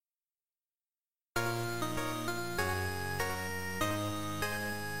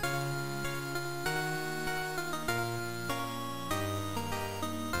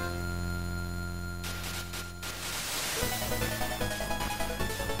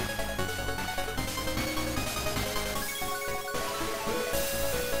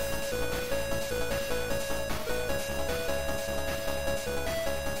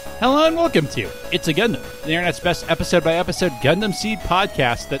Hello and welcome to It's a Gundam, the internet's best episode-by-episode Gundam SEED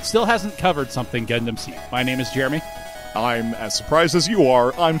podcast that still hasn't covered something Gundam SEED. My name is Jeremy. I'm as surprised as you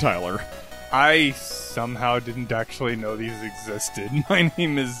are. I'm Tyler. I somehow didn't actually know these existed. My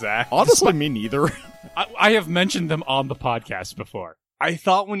name is Zach. Honestly, me neither. I have mentioned them on the podcast before. I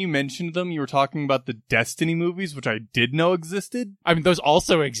thought when you mentioned them, you were talking about the Destiny movies, which I did know existed. I mean, those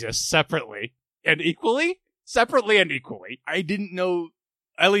also exist separately and equally? Separately and equally. I didn't know,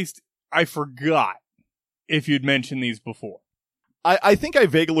 at least I forgot if you'd mentioned these before. I think I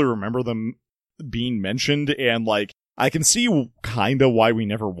vaguely remember them being mentioned, and, like, I can see kinda why we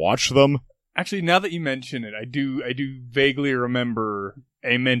never watched them. Actually, now that you mention it, I do vaguely remember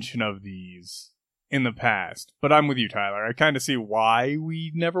a mention of these in the past. But I'm with you, Tyler. I kind of see why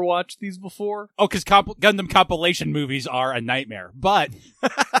we never watched these before. Oh, because Gundam compilation movies are a nightmare. But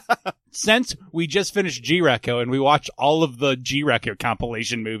since we just finished G-Reco and we watched all of the G-Reco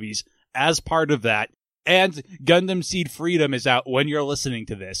compilation movies as part of that, and Gundam SEED Freedom is out when you're listening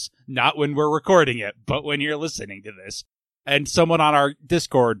to this, not when we're recording it, but when you're listening to this. And someone on our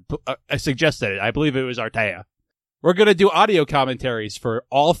Discord suggested it. I believe it was Artea. We're going to do audio commentaries for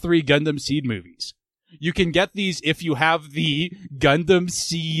all three Gundam SEED movies. You can get these if you have the Gundam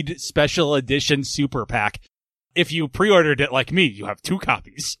SEED Special Edition Super Pack. If you pre-ordered it like me, you have 2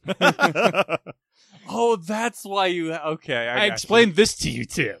 copies. Oh, that's why you... Okay, I explained this to you,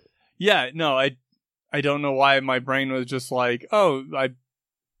 too. Yeah, no, I don't know why my brain was just like, oh, I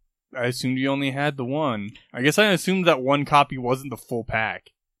assumed you only had the one. I guess I assumed that one copy wasn't the full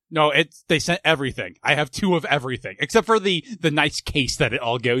pack. No, they sent everything. I have 2 of everything, except for the nice case that it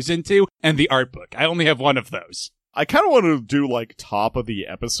all goes into and the art book. I only have 1 of those. I kind of want to do, like, top of the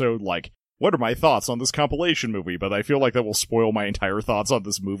episode, like, what are my thoughts on this compilation movie? But I feel like that will spoil my entire thoughts on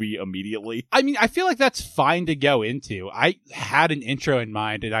this movie immediately. I mean, I feel like that's fine to go into. I had an intro in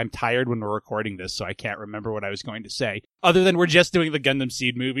mind, and I'm tired when we're recording this, so I can't remember what I was going to say. Other than we're just doing the Gundam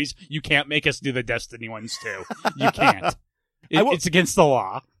SEED movies, you can't make us do the Destiny ones, too. You can't. It's against the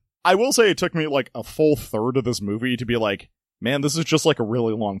law. I will say it took me, like, a full third of this movie to be like, man, this is just, like, a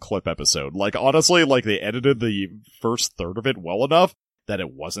really long clip episode. Like, honestly, like, they edited the first third of it well enough that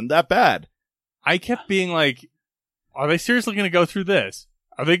it wasn't that bad. I kept being like, are they seriously going to go through this?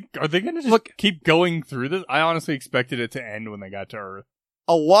 Are they going to just keep going through this? I honestly expected it to end when they got to Earth.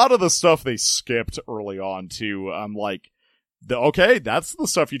 A lot of the stuff they skipped early on, too. I'm like, okay, that's the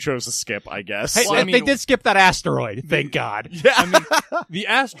stuff you chose to skip, I guess. Hey, well, they did skip that asteroid, thank God. Yeah. I mean, the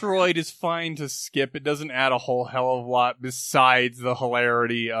asteroid is fine to skip. It doesn't add a whole hell of a lot besides the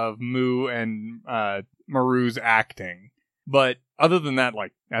hilarity of Mu and Maru's acting. But other than that,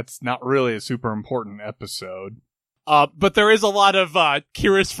 like, that's not really a super important episode. But there is a lot of,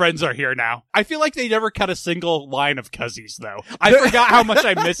 Kira's friends are here now. I feel like they never cut a single line of Cuzzies, though. I forgot how much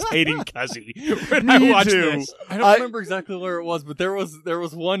I miss hating Cuzzy when I watched this. I don't remember exactly where it was, but there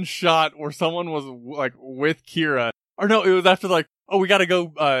was one shot where someone was, like, with Kira. Or no, it was after, like, oh, we gotta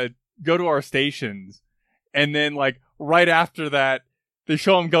go to our stations. And then, like, right after that, they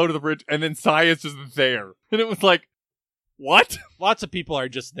show him go to the bridge, and then Saya's just there. And it was like, what? Lots of people are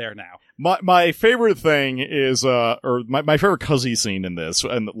just there now. My favorite thing is, or my favorite Cuzzy scene in this,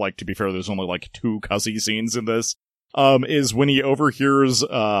 and, like, to be fair, there's only, like, 2 Cuzzy scenes in this, is when he overhears,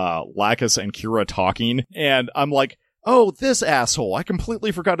 Lacus and Kira talking, and I'm like, oh, this asshole, I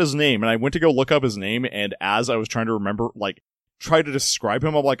completely forgot his name, and I went to go look up his name, and as I was trying to remember, like, try to describe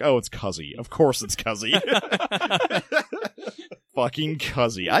him, I'm like, oh, it's Cuzzy. Of course it's Cuzzy. Fucking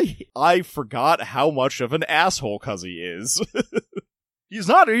Cuzzy. I forgot how much of an asshole Cuzzy is. He's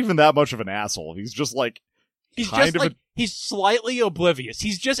not even that much of an asshole. He's just like, he's slightly oblivious.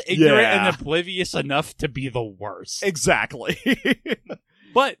 He's just ignorant and oblivious enough to be the worst. Exactly.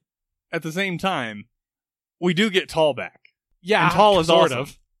 But at the same time, we do get Tall back. Yeah, and Tall is sort awesome.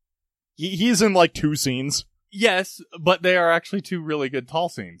 of. He's in like 2 scenes. Yes, but they are actually 2 really good Tall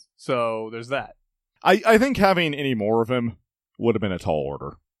scenes. So there's that. I think having any more of him would have been a Tall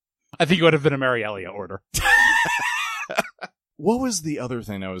order. I think it would have been a Mariellia order. What was the other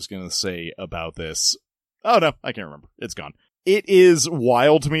thing I was going to say about this? Oh, no, I can't remember. It's gone. It is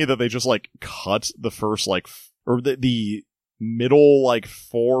wild to me that they just, like, cut the first, like, or the middle, like,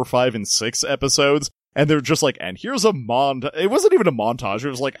 4, 5, and 6 episodes, and they're just like, and here's a montage. It wasn't even a montage. It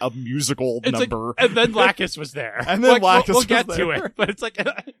was, like, a musical number. Like, and then Lacus was there. And then like, Lacus we'll get was to there. it. But it's like,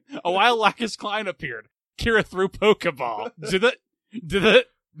 a while Lacus Klein appeared. Kira threw Pokeball. Did it?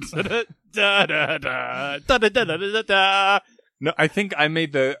 Da-da-da. Da-da-da-da-da-da-da. No, I think I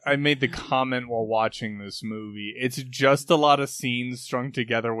made the comment while watching this movie. It's just a lot of scenes strung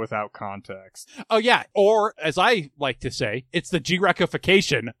together without context. Oh, yeah. Or, as I like to say, it's the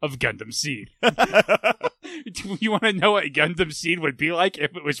G-Rekification of Gundam SEED. You want to know what Gundam SEED would be like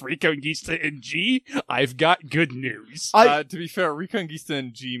if it was Reconquista in G? I've got good news. To be fair, Reconquista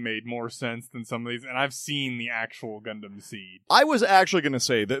in G made more sense than some of these, and I've seen the actual Gundam SEED. I was actually going to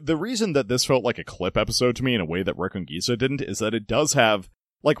say that the reason that this felt like a clip episode to me in a way that Reconquista didn't is that it does have,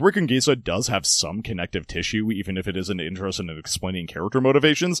 like, Reconquista does have some connective tissue, even if it isn't interested in explaining character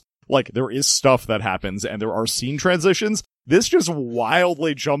motivations. Like, there is stuff that happens, and there are scene transitions. This just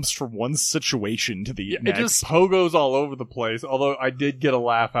wildly jumps from one situation to the next. It just pogos all over the place, although I did get a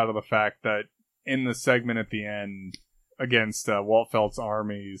laugh out of the fact that in the segment at the end against Walt Felt's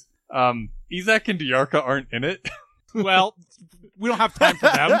armies, Izak and Diarca aren't in it. Well, we don't have time for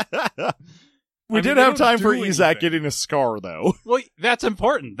them. We did have time for Izak getting a scar, though. Well, that's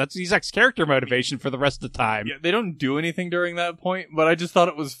important. That's Izak's character motivation for the rest of the time. Yeah, they don't do anything during that point, but I just thought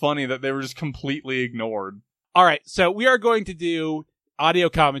it was funny that they were just completely ignored. All right, so we are going to do audio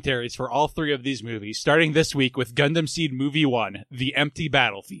commentaries for all three of these movies, starting this week with Gundam SEED Movie 1, The Empty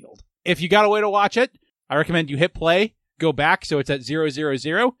Battlefield. If you got a way to watch it, I recommend you hit play, go back so it's at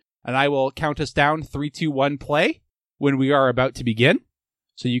 000, and I will count us down 3, 2, 1, play when we are about to begin.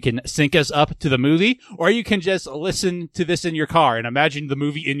 So you can sync us up to the movie, or you can just listen to this in your car and imagine the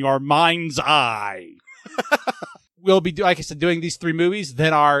movie in your mind's eye. We'll be, like I said, doing these three movies,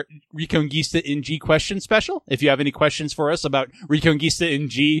 then our Reconquista in G question special. If you have any questions for us about Reconquista in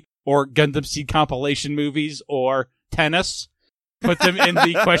G or Gundam SEED compilation movies or tennis, put them in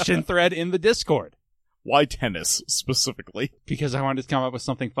the question thread in the Discord. Why tennis, specifically? Because I wanted to come up with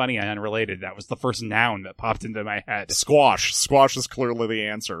something funny and unrelated. That was the first noun that popped into my head. Squash. Squash is clearly the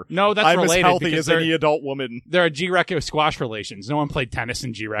answer. No, that's I'm related. I'm as healthy as any adult woman. There are G-Reco squash relations. No one played tennis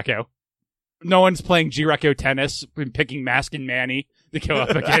in G-Reco. No one's playing G-Reco tennis and picking Mask and Manny to go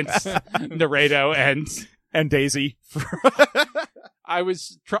up against Naredo and Daisy.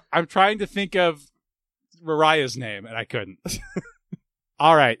 I'm trying to think of Mariah's name, and I couldn't.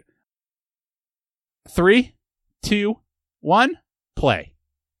 All right. 3, 2, 1, play.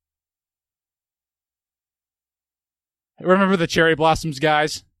 Remember the cherry blossoms,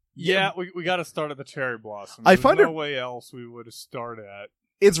 guys? Yeah, we got to start at the cherry blossoms. I There's find no way else we would have started at.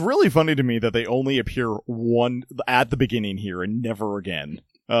 It's really funny to me that they only appear at the beginning here and never again.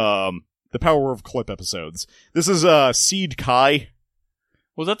 The power of clip episodes. This is Seed Kai.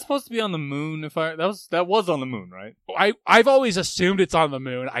 Was that supposed to be on the moon? That was on the moon, right? I've always assumed it's on the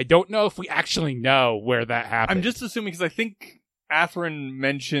moon. I don't know if we actually know where that happened. I'm just assuming because I think Athrun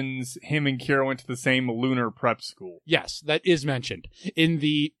mentions him and Kira went to the same lunar prep school. Yes, that is mentioned in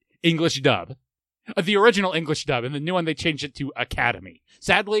the English dub. The original English dub, and the new one they changed it to Academy.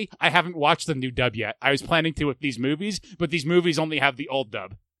 Sadly, I haven't watched the new dub yet. I was planning to with these movies, but these movies only have the old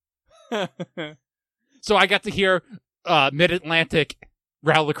dub. So I got to hear Mid-Atlantic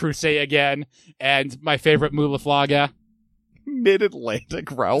Raul Crusade again, and my favorite Mulaflaga. Mid-Atlantic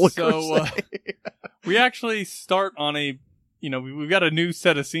Raul Crusade. We actually start on we've got a new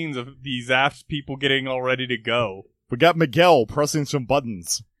set of scenes of these aft people getting all ready to go. We got Miguel pressing some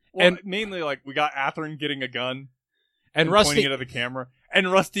buttons. Well, and mainly, we got Athrun getting a gun and Rusty pointing it at the camera, and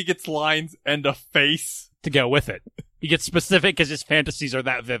Rusty gets lines and a face to go with it. He gets specific because his fantasies are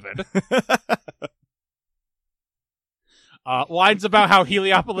that vivid. Lines about how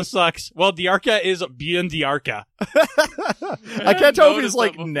Heliopolis sucks. Well, Diarca is bien Diarca. I can't tell if he's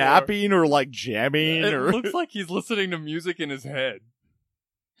napping or jamming. It looks like he's listening to music in his head.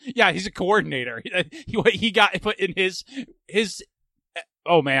 Yeah, he's a coordinator. He got put in his.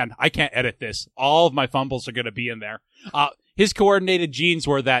 Oh man, I can't edit this. All of my fumbles are going to be in there. His coordinated genes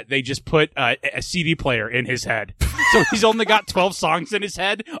were that they just put a CD player in his head. So he's only got 12 songs in his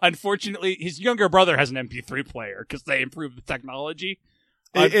head. Unfortunately, his younger brother has an MP3 player because they improved the technology.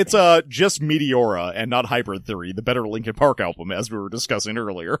 It's just Meteora and not Hybrid Theory, the better Linkin Park album, as we were discussing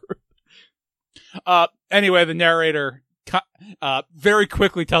earlier. Anyway, the narrator very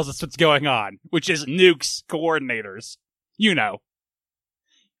quickly tells us what's going on, which is Nuke's coordinators. You know.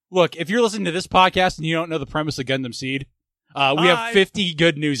 Look, if you're listening to this podcast and you don't know the premise of Gundam SEED, we have 50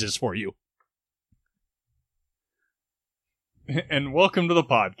 good newses for you. And welcome to the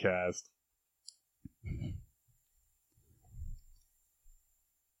podcast.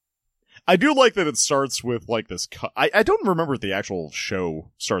 I do like that it starts with this I don't remember if the actual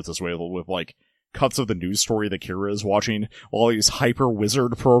show starts this way, with cuts of the news story that Kira is watching while he's hyper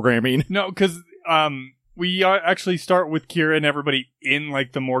wizard programming. No, because we actually start with Kira and everybody in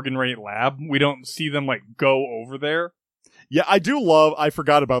the Morgan Rate lab. We don't see them go over there. Yeah, I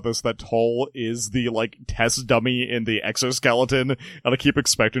forgot about this, that Toll is the, like, test dummy in the exoskeleton, and I keep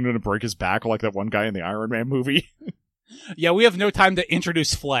expecting him to break his back like that one guy in the Iron Man movie. Yeah, we have no time to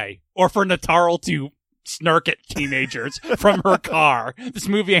introduce Flay, or for Natarl to snark at teenagers from her car. This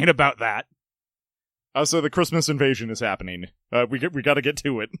movie ain't about that. So the Christmas invasion is happening. We gotta get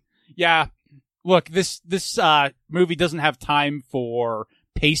to it. Yeah, look, this movie doesn't have time for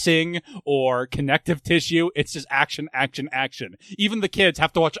pacing or connective tissue. It's just action, action, action. Even the kids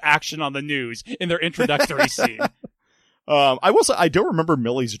have to watch action on the news in their introductory scene. I will say, I don't remember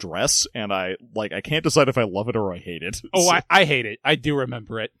Millie's dress, and I can't decide if I love it or I hate it. Oh, So, I hate it. I do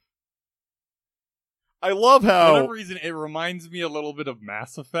remember it. I love For how... whatever reason, it reminds me a little bit of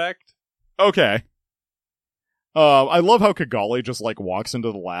Mass Effect. Okay. I love how Kigali just, like, walks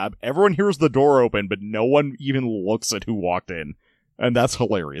into the lab. Everyone hears the door open, but no one even looks at who walked in. And that's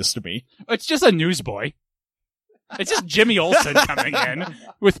hilarious to me. It's just a newsboy. It's just Jimmy Olsen coming in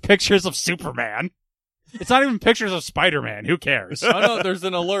with pictures of Superman. It's not even pictures of Spider-Man. Who cares? Oh no, there's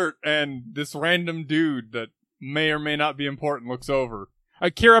an alert, and this random dude that may or may not be important looks over.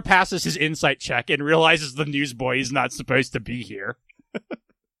 Akira passes his insight check and realizes the newsboy is not supposed to be here.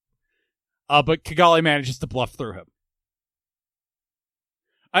 But Kigali manages to bluff through him.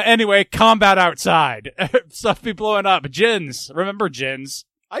 Anyway, combat outside. Stuff be blowing up. Jins. Remember Jins?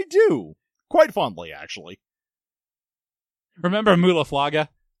 I do. Quite fondly, actually. Remember Mulaflaga?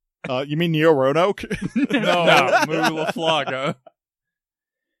 You mean Neo Roanoke? No, Mu LaFlaga.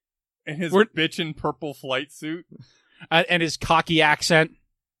 And his bitchin' purple flight suit. And his cocky accent.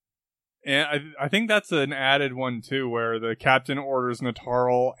 And I think that's an added one, too, where the captain orders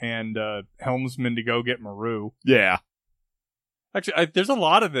Natarl and helmsman to go get Maru. Yeah. Actually, there's a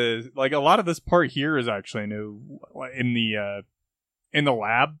lot of this. Like, a lot of this part here is actually new. In the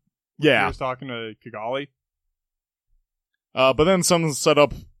lab. Yeah. He was talking to Kigali. But then someone set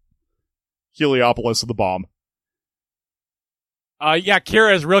up Heliopolis with the bomb. Yeah,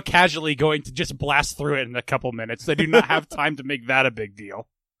 Kira is real casually going to just blast through it in a couple minutes. They do not have time to make that a big deal.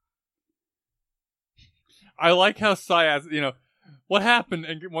 I like how Sai what happened?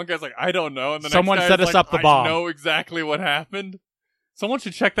 And one guy's like, I don't know. And the Someone next guy's set us like, up the bomb. I know exactly what happened. Someone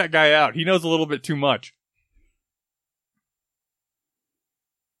should check that guy out. He knows a little bit too much.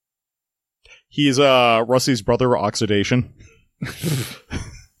 He's Rusty's brother, Oxidation.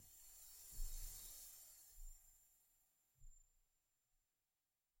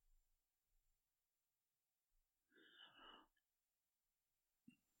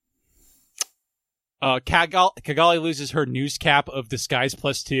 Kigali loses her news cap of disguise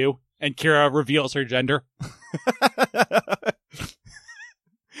 +2, and Kira reveals her gender.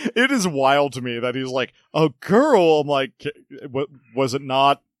 It is wild to me that he's like, a girl. I'm like, was it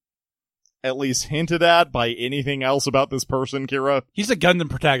not at least hinted at by anything else about this person, Kira? He's a Gundam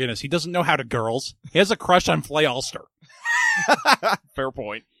protagonist. He doesn't know how to girls. He has a crush on Flay Ulster. Fair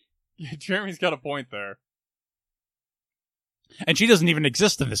point. Yeah, Jeremy's got a point there. And she doesn't even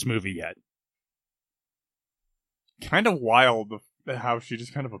exist in this movie yet. Kind of wild how she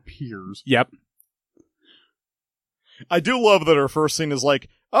just kind of appears. Yep. I do love that her first scene is like,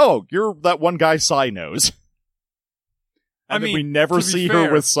 oh, you're that one guy Sai knows. And then we never see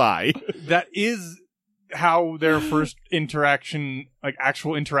her with Sai. That is how their first interaction, like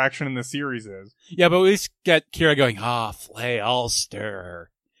actual interaction in the series is. Yeah, but we at least get Kira going, Flay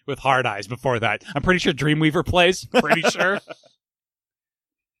Ulster, with hard eyes before that. I'm pretty sure Dreamweaver plays. Pretty sure.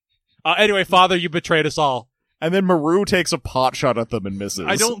 Anyway, Father, you betrayed us all. And then Maru takes a pot shot at them and misses.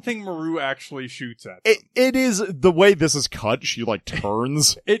 I don't think Maru actually shoots at them. It is the way this is cut. She like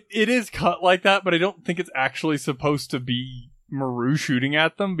turns. It is cut like that, but I don't think it's actually supposed to be Maru shooting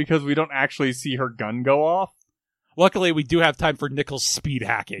at them because we don't actually see her gun go off. Luckily, we do have time for Nickel's speed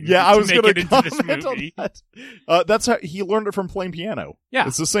hacking. Yeah, I was going to to comment into this movie. on that. That's how he learned it from playing piano. Yeah,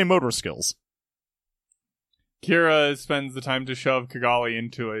 it's the same motor skills. Kira spends the time to shove Kigali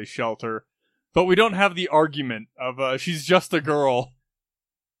into a shelter. But we don't have the argument of she's just a girl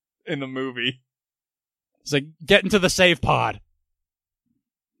in the movie. It's like, get into the save pod.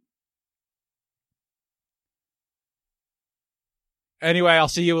 Anyway, I'll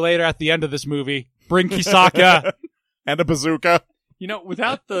see you later at the end of this movie. Bring Kisaka. And a bazooka. You know,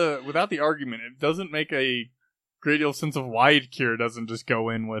 without the argument, it doesn't make a great deal of sense of why Kira doesn't just go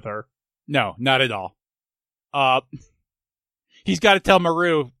in with her. No, not at all. He's got to tell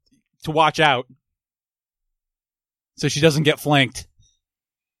Maru to watch out so she doesn't get flanked.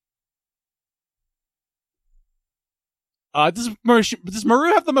 Does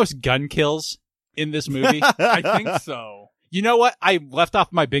Maru have the most gun kills in this movie? I think so. You know what? I left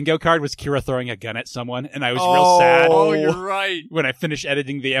off my bingo card was Kira throwing a gun at someone, and I was real sad. Oh, you're right. When I finished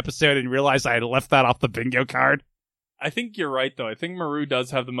editing the episode and realized I had left that off the bingo card. I think you're right, though. I think Maru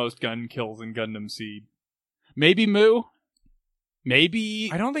does have the most gun kills in Gundam Seed. Maybe Mu? Maybe...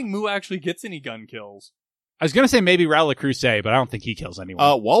 I don't think Mu actually gets any gun kills. I was going to say maybe Raul Crusade, but I don't think he kills anyone.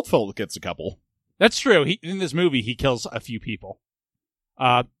 Waldfeld gets a couple. That's true. In this movie, he kills a few people.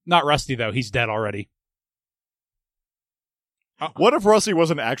 Not Rusty, though. He's dead already. What if Rusty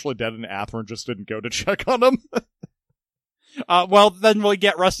wasn't actually dead and Atherin just didn't go to check on him? Well, then we'll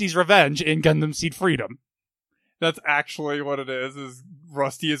get Rusty's revenge in Gundam SEED Freedom. That's actually what it is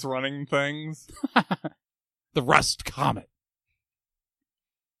Rusty is running things. The Rust Comet.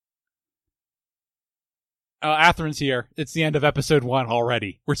 Atherin's here. It's the end of episode 1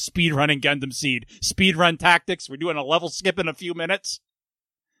 already. We're speedrunning Gundam SEED. Speedrun tactics. We're doing a level skip in a few minutes.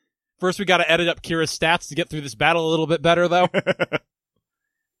 First, we gotta edit up Kira's stats to get through this battle a little bit better, though.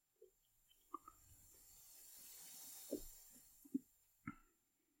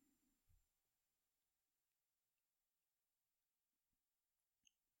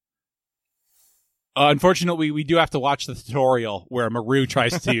 Unfortunately, we do have to watch the tutorial where Maru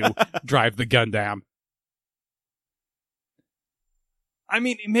tries to drive the Gundam. I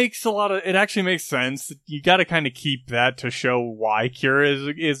mean, it actually makes sense. You gotta kind of keep that to show why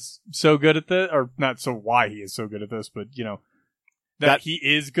Kira is so good at this, or not so why he is so good at this, but, you know, that he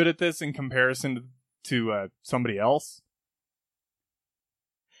is good at this in comparison to somebody else.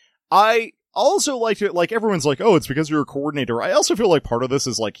 I also like it, like, everyone's like, oh, it's because you're a coordinator. I also feel like part of this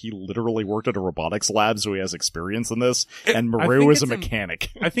is, like, he literally worked at a robotics lab, so he has experience in this, and Maru is a mechanic.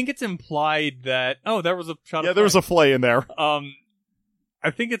 I think it's implied that, there was a shot Yeah, there was a flay in there. I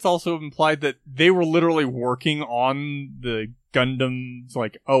think it's also implied that they were literally working on the Gundam's,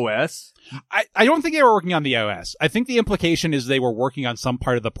 like, OS. I don't think they were working on the OS. I think the implication is they were working on some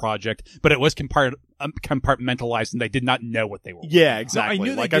part of the project, but it was compartmentalized and they did not know what they were working Yeah, exactly. No,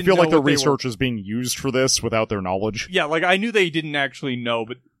 I feel like the research is being used for this without their knowledge. Yeah, like, I knew they didn't actually know,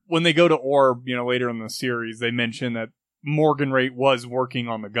 but when they go to Orb, you know, later in the series, they mention that Morganrate was working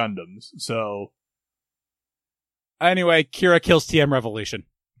on the Gundams, so... Anyway, Kira kills TM Revolution.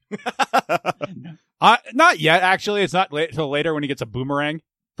 Not yet, actually. It's not till later when he gets a boomerang.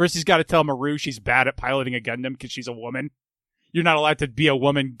 First, he's got to tell Maru she's bad at piloting a Gundam because she's a woman. You're not allowed to be a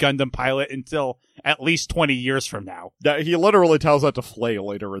woman Gundam pilot until at least 20 years from now. He literally tells that to Flay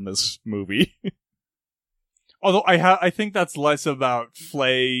later in this movie. Although I think that's less about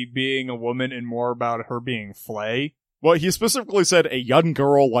Flay being a woman and more about her being Flay. Well, he specifically said a young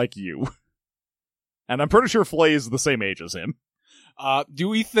girl like you. And I'm pretty sure Flay is the same age as him. Do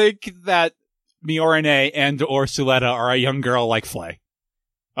we think that Miorine and or Suletta are a young girl like Flay?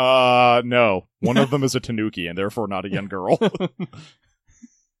 No. One of them is a Tanuki and therefore not a young girl.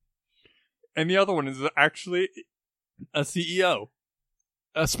 And the other one is actually a CEO.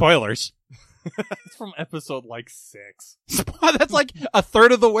 Spoilers. It's from episode, 6. That's like a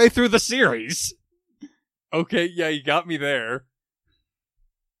third of the way through the series. Okay, yeah, you got me there.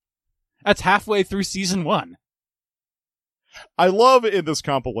 That's halfway through season 1. I love in this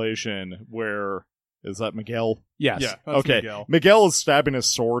compilation where... Is that Miguel? Yes. Yeah, that's okay. Miguel is stabbing his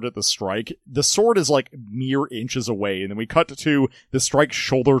sword at the Strike. The sword is mere inches away, and then we cut to the Strike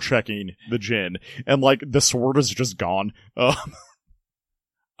shoulder checking the Jin, and the sword is just gone.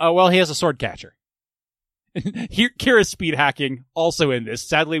 Well, he has a sword catcher. Kira's speed hacking also in this.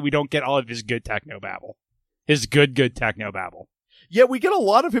 Sadly, we don't get all of his good technobabble. His good technobabble. Yeah, we get a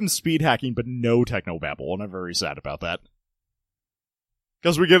lot of him speed hacking, but no technobabble, and I'm very sad about that.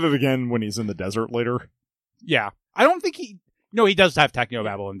 Because we get it again when he's in the desert later. Yeah. I don't think he... No, he does have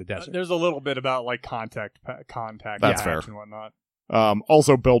technobabble in the desert. There's a little bit about, contact That's fair. and whatnot.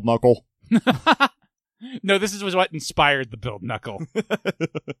 Also Build Knuckle. No, this was what inspired the Build Knuckle.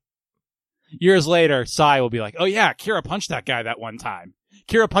 Years later, Sai will be like, oh yeah, Kira punched that guy that one time.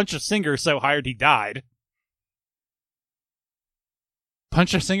 Kira punched a singer so hard he died.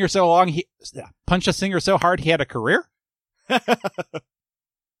 Punch a singer so hard he had a career?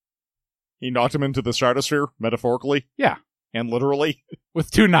 He knocked him into the stratosphere, metaphorically. Yeah. And literally.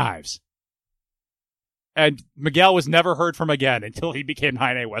 With 2 knives. And Miguel was never heard from again until he became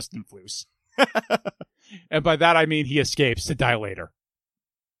Heine Westenflus. And by that I mean he escapes to die later.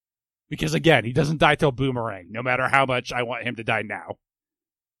 Because again, he doesn't die till Boomerang, no matter how much I want him to die now.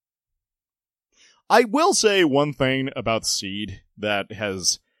 I will say one thing about Seed that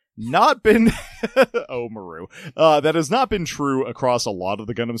has not been Maru. That has not been true across a lot of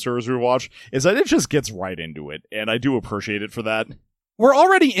the Gundam series we watch, is that it just gets right into it, and I do appreciate it for that. We're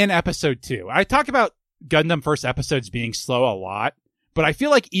already in episode 2. I talk about Gundam first episodes being slow a lot, but I feel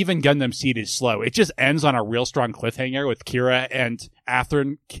like even Gundam Seed is slow. It just ends on a real strong cliffhanger with Kira and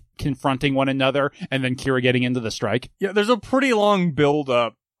Atherin confronting one another, and then Kira getting into the strike. Yeah, there's a pretty long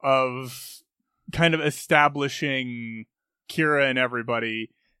build-up of kind of establishing Kira and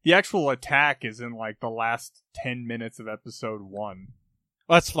everybody. The actual attack is in, like, the last 10 minutes of episode 1.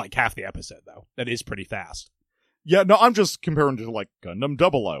 Well, that's like half the episode, though. That is pretty fast. Yeah, no, I'm just comparing to, like, Gundam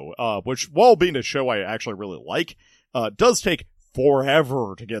 00, which, while being a show I actually really like, does take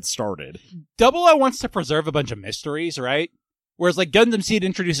forever to get started. 00 wants to preserve a bunch of mysteries, right? Whereas, like, Gundam Seed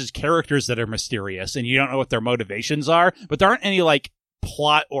introduces characters that are mysterious, and you don't know what their motivations are, but there aren't any, like,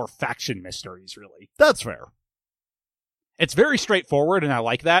 plot or faction mysteries, really. That's fair. It's very straightforward, and I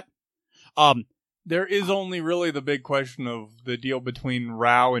like that. There is only really the big question of the deal between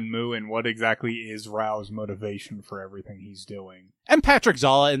Rao and Mu and what exactly is Rao's motivation for everything he's doing. And Patrick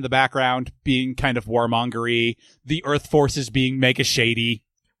Zala in the background being kind of warmongery, the Earth forces being mega shady.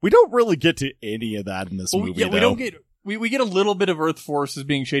 We don't really get to any of that in this movie, Yeah, though. we don't get... We get a little bit of Earth forces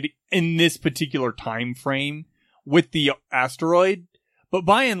being shady in this particular time frame with the asteroid, but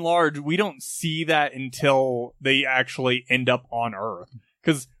by and large, we don't see that until they actually end up on Earth.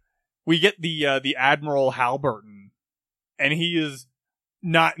 Because we get the Admiral Halberton, and he is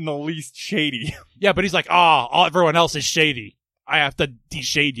not in the least shady. Yeah, but he's like, everyone else is shady. I have to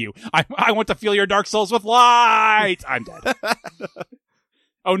de-shade you. I want to feel your dark souls with light. I'm dead.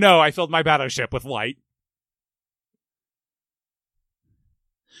 Oh no, I filled my battleship with light.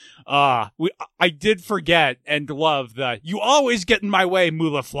 I did forget and love the, you always get in my way,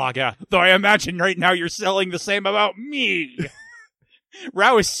 Mula Flaga, though I imagine right now you're selling the same about me.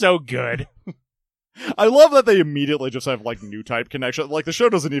 Rao is so good. I love that they immediately just have, like, new type connection. Like, the show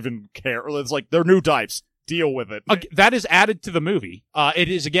doesn't even care. It's like, they're new types. Deal with it. That is added to the movie. It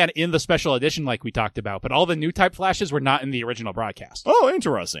is, again, in the special edition like we talked about, but all the new type flashes were not in the original broadcast. Oh,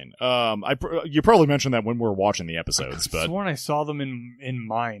 interesting. You probably mentioned that when we were watching the episodes, I but... sworn I saw them in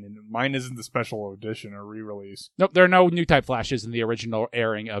mine, and mine isn't the special edition or re-release. Nope, there are no new type flashes in the original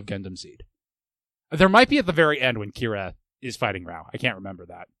airing of Gundam Seed. There might be at the very end when Kira is fighting Rao. I can't remember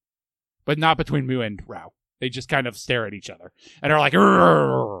that. But not between Mu and Rao. They just kind of stare at each other and are like,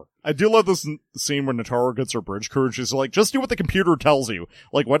 "Rrr." I do love this scene where Nataro gets her bridge crew. She's like, just do what the computer tells you.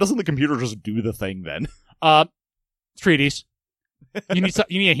 Like, why doesn't the computer just do the thing then? Treaties. You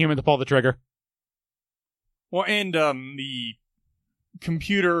need a human to pull the trigger. Well, and the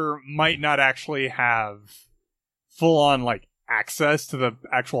computer might not actually have full-on, like, access to the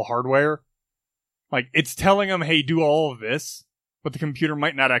actual hardware. Like, it's telling them, hey, do all of this, but the computer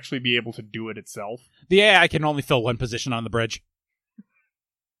might not actually be able to do it itself. The AI can only fill one position on the bridge.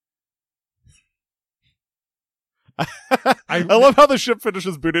 I love how the ship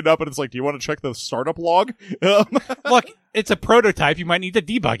finishes booting up and it's like, do you want to check the startup log? Look, it's a prototype. You might need to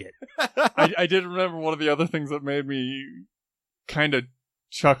debug it. I did remember one of the other things that made me kind of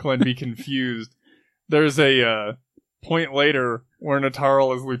chuckle and be confused. There's a point later where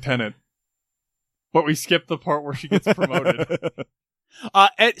Nataro is lieutenant, but we skipped the part where she gets promoted.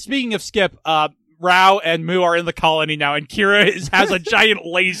 Speaking of skip, Rao and Mu are in the colony now, and Kira has a giant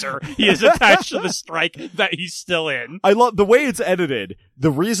laser he is attached to the strike that he's still in. I love the way it's edited.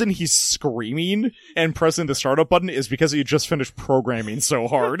 The reason he's screaming and pressing the startup button is because he just finished programming so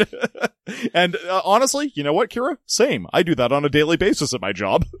hard. And honestly, you know what, Kira? Same. I do that on a daily basis at my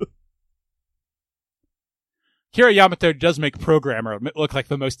job. Kira Yamato does make programmer look like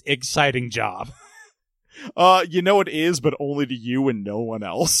the most exciting job. You know it is, but only to you and no one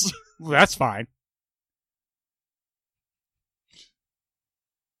else. That's fine.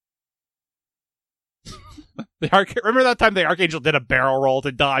 Remember that time the Archangel did a barrel roll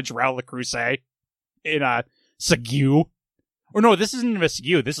to dodge Raul the Crusade in a Sagu? Or no, this isn't even a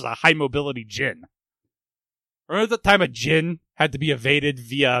Sagu. This is a high mobility Jin. Remember that time a Jin had to be evaded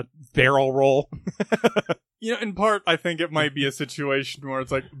via barrel roll? You know, in part, I think it might be a situation where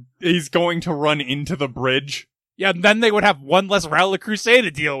it's like, he's going to run into the bridge. Yeah, and then they would have one less Raul the Crusade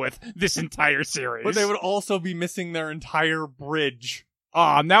to deal with this entire series. But they would also be missing their entire bridge.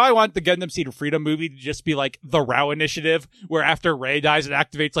 Now I want the Gundam SEED Freedom movie to just be like the Rao Initiative, where after Rey dies, it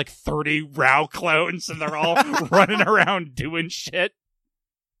activates like 30 Rao clones and they're all running around doing shit.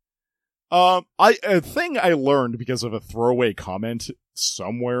 A thing I learned because of a throwaway comment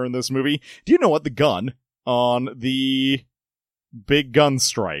somewhere in this movie. Do you know what the gun on the big gun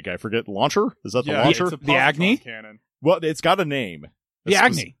strike? I forget, launcher? Is that the launcher? It's a the Agni cannon. Well, it's got a name. The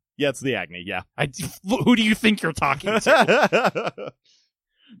Agni. Yeah, it's the Agni, yeah. Who do you think you're talking to?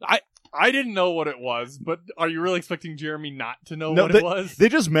 I didn't know what it was, but are you really expecting Geremy not to know No, what it was? They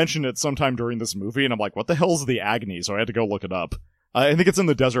just mentioned it sometime during this movie, and I'm like, what the hell's the agony? So I had to go look it up. I think it's in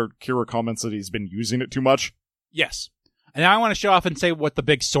the desert. Kira comments that he's been using it too much. Yes. And now I want to show off and say what the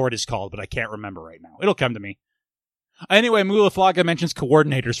big sword is called, but I can't remember right now. It'll come to me. Anyway, Mulaflaga mentions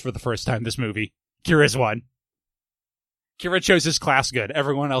coordinators for the first time this movie. Kira's one. Kira chose his class good.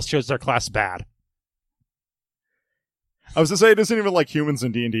 Everyone else chose their class bad. I was to say, it isn't even like humans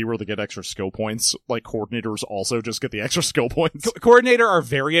in D&D where they get extra skill points. Like, coordinators also just get the extra skill points. Coordinator are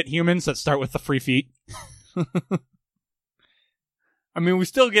variant humans that start with the free feet. I mean, we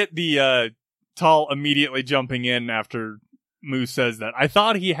still get the Tall immediately jumping in after Moose says that. I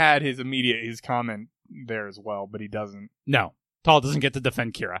thought he had his comment there as well, but he doesn't. No. Tall doesn't get to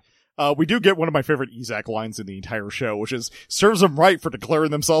defend Kira. We do get one of my favorite Izak lines in the entire show, which is, serves them right for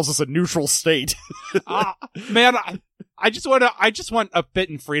declaring themselves as a neutral state. Man, I just want a bit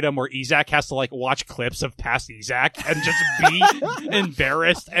in Freedom where Izak has to like watch clips of past Izak and just be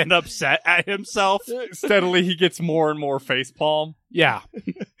embarrassed and upset at himself. Steadily, he gets more and more facepalm. Yeah.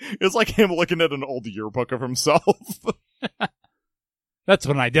 It's like him looking at an old yearbook of himself. That's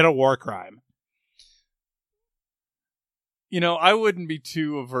when I did a war crime. You know, I wouldn't be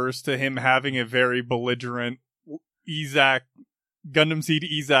too averse to him having a very belligerent Gundam SEED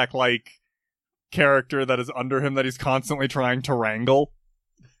Izak-like character that is under him that he's constantly trying to wrangle.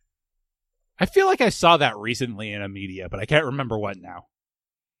 I feel like I saw that recently in a media, but I can't remember what now.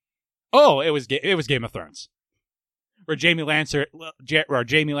 Oh, it was Game of Thrones. Where Jamie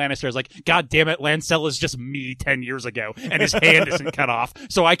Lannister is like, God damn it, Lancel is just me 10 years ago, and his hand isn't cut off,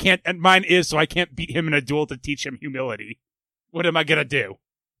 so I can't beat him in a duel to teach him humility. What am I gonna do?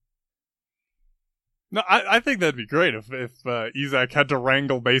 No, I think that'd be great if Izak had to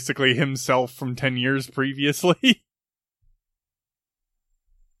wrangle basically himself from 10 years previously.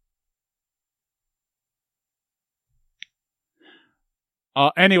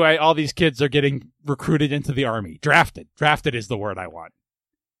 Anyway, all these kids are getting recruited into the army. Drafted. Drafted is the word I want.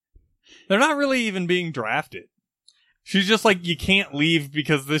 They're not really even being drafted. She's just like, you can't leave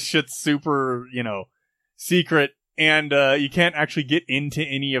because this shit's super, secret. And you can't actually get into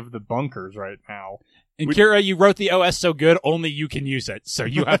any of the bunkers right now. And Kira, you wrote the OS so good, only you can use it. So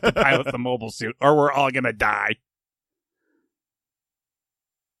you have to pilot the mobile suit, or we're all gonna die.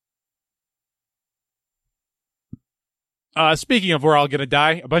 Speaking of we're all gonna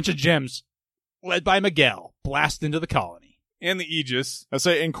die, a bunch of gems, led by Miguel, blast into the colony. And the Aegis. I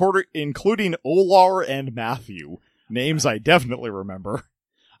say, including Olar and Matthew. Names I definitely remember.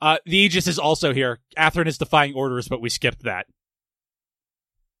 The Aegis is also here. Athrun is defying orders, but we skipped that.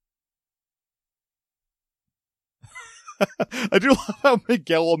 I do love how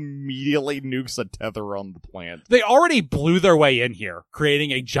Miguel immediately nukes a tether on the plant. They already blew their way in here,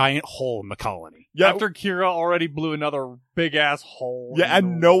 creating a giant hole in the colony. Yeah, after Kira already blew another big-ass hole. Yeah,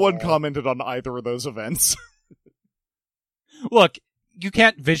 and no one commented on either of those events. Look, you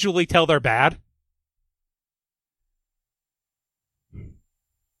can't visually tell they're bad.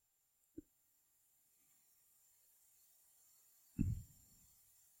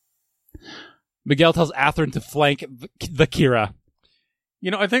 Miguel tells Athrun to flank the Kira.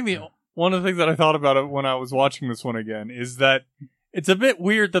 I think one of the things that I thought about it when I was watching this one again is that it's a bit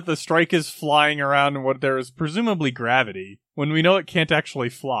weird that the strike is flying around in what there is presumably gravity, when we know it can't actually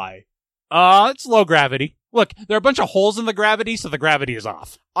fly. It's low gravity. Look, there are a bunch of holes in the gravity, so the gravity is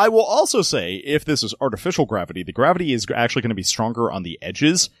off. I will also say, if this is artificial gravity, the gravity is actually going to be stronger on the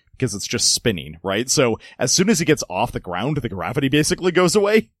edges, because it's just spinning, right? So, as soon as it gets off the ground, the gravity basically goes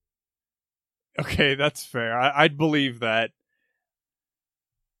away. Okay, that's fair. I'd believe that.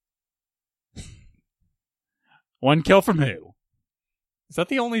 One kill from who? Is that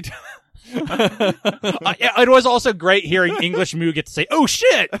the only time? It was also great hearing English Moo get to say, "Oh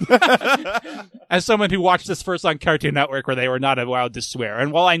shit!" As someone who watched this first on Cartoon Network where they were not allowed to swear.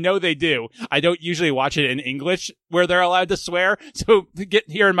 And while I know they do, I don't usually watch it in English where they're allowed to swear. So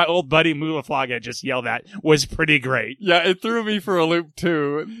hearing my old buddy Mulaflaga just yell that was pretty great. Yeah, it threw me for a loop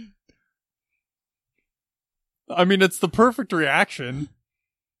too. I mean, it's the perfect reaction.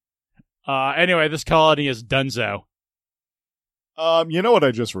 Anyway, this colony is donezo. You know what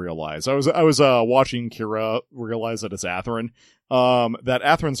I just realized? I was watching Kira realize that it's Athrun. That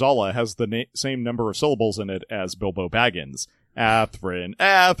Athrun Zala has the same number of syllables in it as Bilbo Baggins. Athrun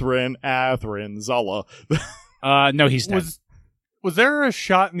Zala. No, he's dead. Was there a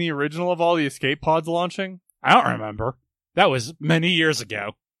shot in the original of all the escape pods launching? I don't remember. That was many years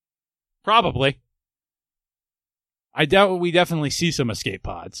ago. Probably. I doubt we definitely see some escape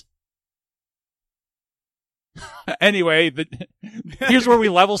pods. Anyway, here's where we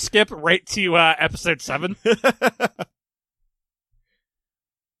level skip right to episode 7.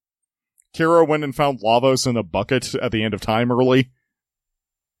 Kira went and found Lavos in a bucket at the end of time early.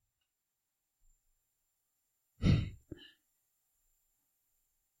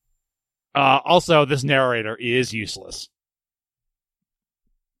 Also, this narrator is useless.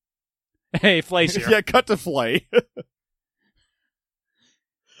 Hey, Flay's here. Yeah, cut to Flay.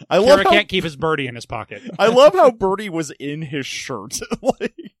 Kira can't keep his birdie in his pocket. I love how Birdie was in his shirt.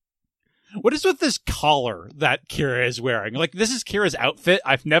 What is with this collar that Kira is wearing? Like, this is Kira's outfit.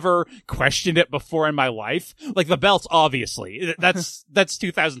 I've never questioned it before in my life. Like, the belt's obviously. That's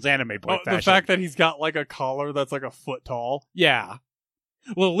 2000s anime boy fashion. The fact that he's got, like, a collar that's, like, a foot tall. Yeah.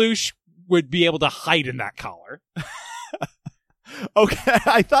 Lelouch would be able to hide in that collar. Okay,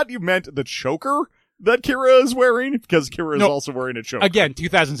 I thought you meant the choker that Kira is wearing, because Kira is also wearing a choker. Again,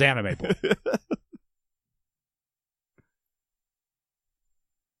 2000s anime boy.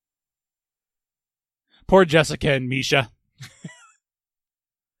 Poor Jessica and Misha.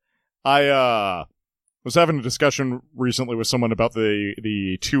 I was having a discussion recently with someone about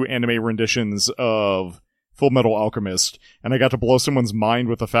the 2 anime renditions of Full Metal Alchemist, and I got to blow someone's mind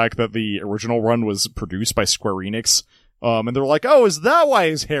with the fact that the original run was produced by Square Enix. And they're like, oh, is that why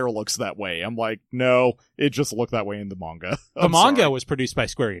his hair looks that way? I'm like, no, it just looked that way in the manga. The manga was produced by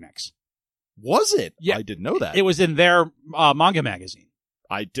Square Enix. Was it? Yeah. I didn't know that. It was in their manga magazine.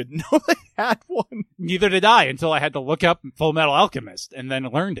 I didn't know they had one. Neither did I until I had to look up Full Metal Alchemist and then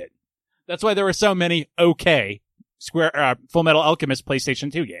learned it. That's why there were so many Full Metal Alchemist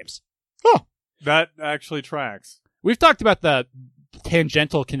PlayStation 2 games. Huh. That actually tracks. We've talked about the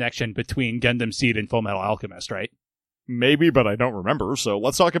tangential connection between Gundam SEED and Full Metal Alchemist, right? Maybe, but I don't remember, so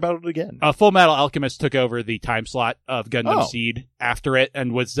let's talk about it again. Full Metal Alchemist took over the time slot of Gundam Oh. SEED after it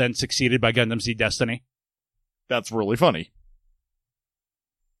and was then succeeded by Gundam SEED Destiny. That's really funny.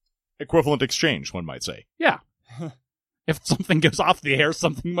 Equivalent exchange, one might say. Yeah. If something goes off the air,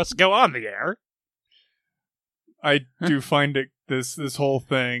 something must go on the air. I do find it this whole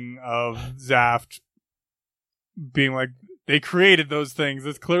thing of Zaft being like, they created those things.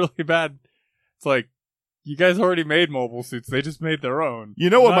 It's clearly bad. It's like, you guys already made mobile suits. They just made their own.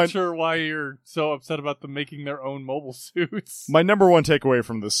 You know what? I'm not sure why you're so upset about them making their own mobile suits. My number one takeaway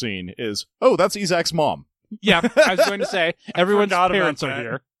from this scene is, oh, that's Isak's mom. Yeah, I was going to say, everyone's Forgot about parents are that.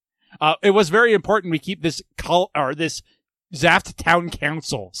 here. It was very important we keep this this Zaft Town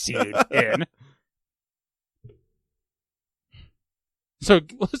Council scene in. So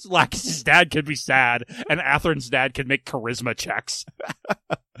Lacus' dad could be sad, and Atherin's dad could make charisma checks.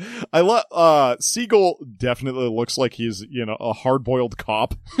 I love Siegel definitely looks like he's, a hard-boiled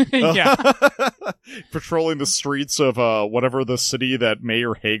cop. Yeah. Patrolling the streets of whatever the city that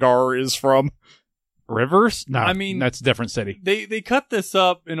Mayor Hagar is from. Rivers? No, I mean, that's a different city. They cut this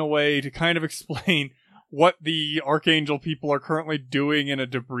up in a way to kind of explain what the Archangel people are currently doing in a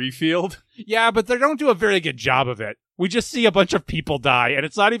debris field. Yeah, but they don't do a very good job of it. We just see a bunch of people die, and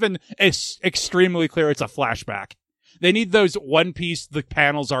it's not even extremely clear it's a flashback. They need those one piece, the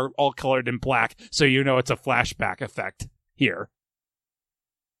panels are all colored in black, so you know it's a flashback effect here.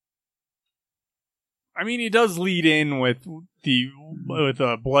 I mean, he does lead in with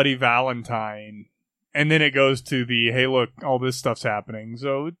a Bloody Valentine, and then it goes to the, hey, look, all this stuff's happening,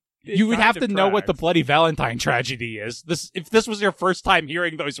 so... You would have to know what the tracks. Bloody Valentine tragedy is. If this was your first time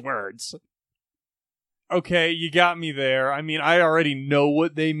hearing those words. Okay, you got me there. I mean, I already know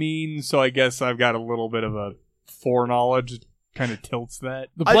what they mean, so I guess I've got a little bit of a foreknowledge. It kind of tilts that.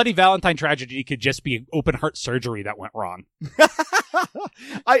 The Bloody Valentine tragedy could just be open heart surgery that went wrong.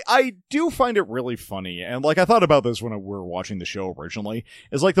 I do find it really funny, and I thought about this when we were watching the show originally,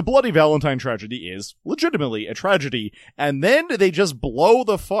 is the Bloody Valentine tragedy is legitimately a tragedy, and then they just blow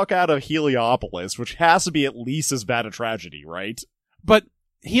the fuck out of Heliopolis, which has to be at least as bad a tragedy, right? But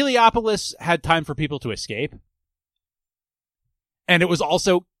Heliopolis had time for people to escape. And it was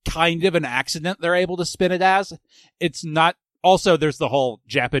also kind of an accident they're able to spin it as. It's not... Also, there's the whole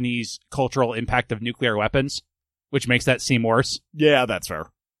Japanese cultural impact of nuclear weapons, which makes that seem worse. Yeah, that's fair.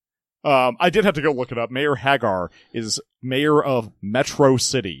 I did have to go look it up. Mayor Hagar is mayor of Metro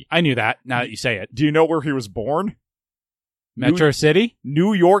City. I knew that, now that you say it. Do you know where he was born? Metro City?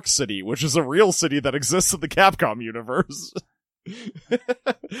 New York City, which is a real city that exists in the Capcom universe.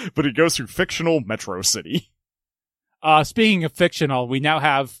 But he goes through fictional Metro City. Speaking of fictional, we now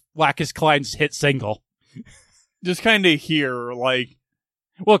have Lacus Klein's hit single. Just kind of here, like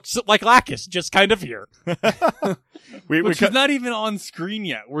Lacus, just kind of here. Which is not even on screen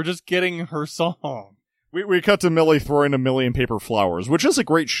yet. We're just getting her song. We cut to Millie throwing a million paper flowers, which is a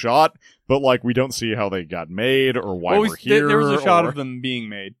great shot, but like we don't see how they got made or why we're here. There was a shot of them being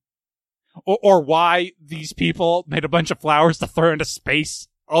made. Or why these people made a bunch of flowers to throw into space.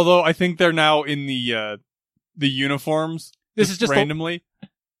 Although I think they're now in the uniforms. This is just randomly.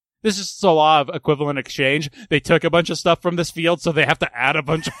 This is just a law of equivalent exchange. They took a bunch of stuff from this field, so they have to add a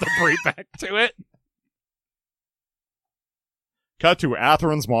bunch of debris back to it. Cut to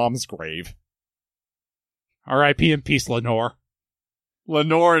Atherin's mom's grave. R.I.P. in peace, Lenore.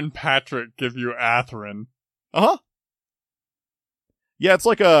 Lenore and Patrick give you Atherin. Uh-huh. Yeah, it's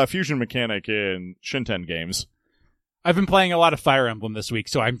like a fusion mechanic in Shinten games. I've been playing a lot of Fire Emblem this week,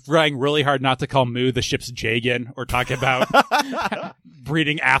 so I'm trying really hard not to call Mu the ship's Jagan or talk about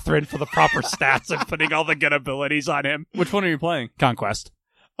breeding Atherin for the proper stats and putting all the good abilities on him. Which one are you playing? Conquest.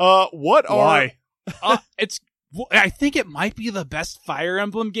 Why? I think it might be the best Fire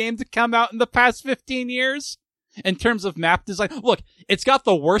Emblem game to come out in the past 15 years in terms of map design. Look, it's got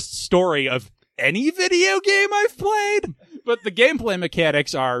the worst story of any video game I've played, but the gameplay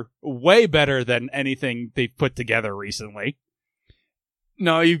mechanics are way better than anything they've put together recently.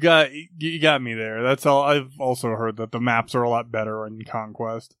 No, you got me there. That's all. I've also heard that the maps are a lot better in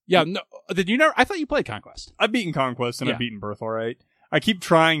Conquest. Yeah, no, did you know? I thought you played Conquest. I've beaten Conquest and I've beaten Birthright. I keep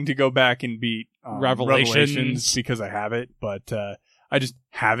trying to go back and beat Revelations because I have it, but I just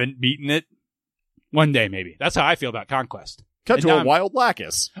haven't beaten it. One day, maybe. That's how I feel about Conquest. Cut to a wild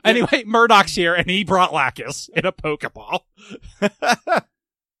Lacus. Anyway, Murdoch's here, and he brought Lacus in a Pokeball.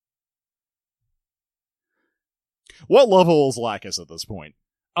 What level is Lacus at this point?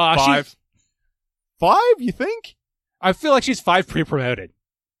 5. 5, you think? I feel like she's 5 pre-promoted.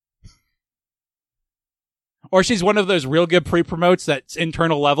 Or she's one of those real good pre-promotes that's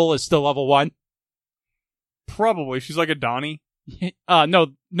internal level is still level 1. Probably. She's like a Donnie. No,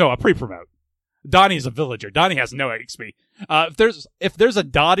 a pre-promote. Donnie's a villager. Donnie has no XP. If there's a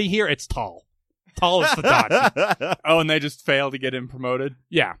Dottie here, it's Tall. Tall is the Dottie. Oh, and they just fail to get him promoted?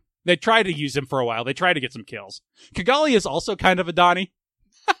 Yeah. They try to use him for a while. They try to get some kills. Kigali is also kind of a Donnie.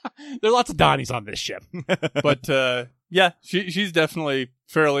 There are lots of Donnies on this ship. But, yeah, she's definitely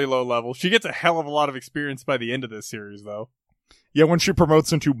fairly low level. She gets a hell of a lot of experience by the end of this series, though. Yeah, when she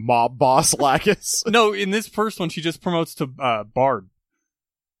promotes into Mob Boss Lacus. No, in this first one, she just promotes to Bard.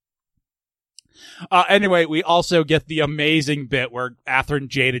 Anyway, we also get the amazing bit where Atherin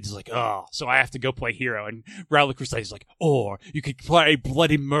Jaded is like, oh, so I have to go play hero. And Rowley Crusade is like, or you could play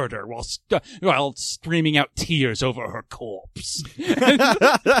bloody murder while streaming out tears over her corpse.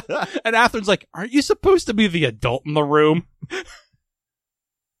 And Atherin's like, aren't you supposed to be the adult in the room?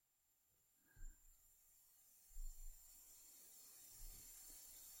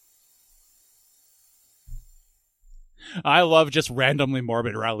 I love just randomly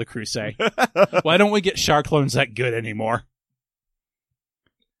morbid Rowley Crusade. Why don't we get Shark clones that good anymore?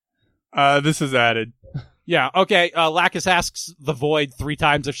 This is added. Yeah, okay. Lacus asks the Void 3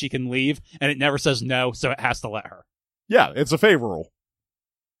 times if she can leave, and it never says no, so it has to let her. Yeah, it's a favor rule.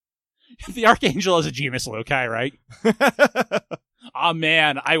 The Archangel is a Genus Loci, right? Oh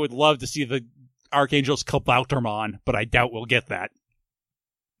man, I would love to see the Archangel's Kaboutermon, but I doubt we'll get that.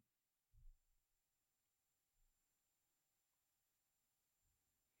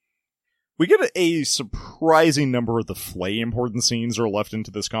 We get a surprising number of the Flay important scenes are left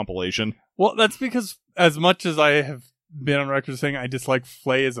into this compilation. Well, that's because as much as I have been on record saying I dislike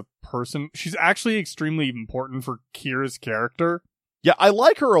Flay as a person, she's actually extremely important for Kira's character. Yeah, I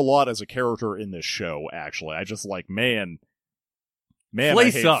like her a lot as a character in this show, actually. I just like, man, Flay I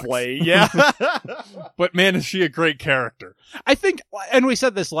hate sucks. Flay. Yeah. But man, is she a great character. I think, and we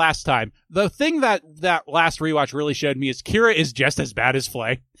said this last time, the thing that last rewatch really showed me is Kira is just as bad as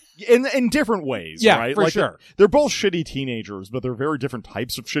Flay. In different ways, yeah, right? For sure. They're both shitty teenagers, but they're very different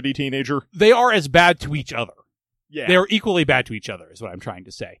types of shitty teenager. They are as bad to each other. Yeah. They're equally bad to each other, is what I'm trying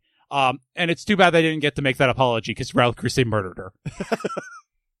to say. And it's too bad they didn't get to make that apology, because Rowley Crusade murdered her.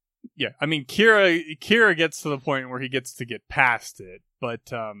 Yeah, I mean, Kira gets to the point where he gets to get past it, but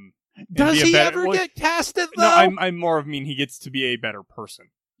does he ever get past it, though? No, I'm more of he gets to be a better person.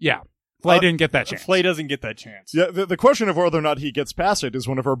 Yeah. Flay didn't get that chance. Flay doesn't get that chance. Yeah, the question of whether or not he gets past it is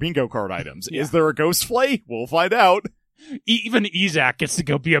one of our bingo card items. Yeah. Is there a ghost Flay? We'll find out. Even Izak gets to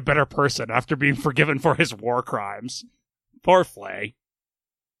go be a better person after being forgiven for his war crimes. Poor Flay.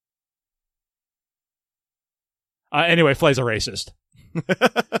 Anyway, Flay's a racist.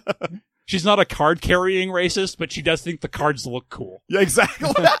 She's not a card-carrying racist, but she does think the cards look cool. Yeah, exactly.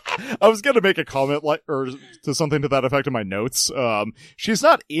 I was going to make a comment or to something to that effect in my notes. She's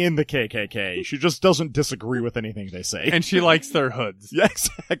not in the KKK. She just doesn't disagree with anything they say. And she likes their hoods. Yeah,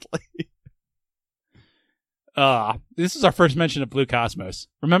 exactly. This is our first mention of Blue Cosmos.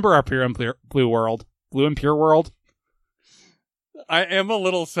 Remember our pure and blue world? Blue and pure world? I am a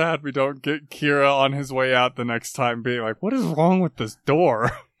little sad we don't get Kira on his way out the next time being like, what is wrong with this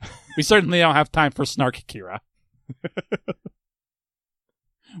door? We certainly don't have time for Snark Kira.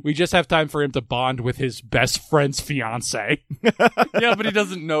 We just have time for him to bond with his best friend's fiance. Yeah, but he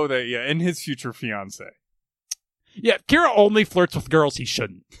doesn't know that yet, and his future fiance. Yeah, Kira only flirts with girls he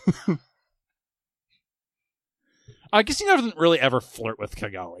shouldn't. I guess he doesn't really ever flirt with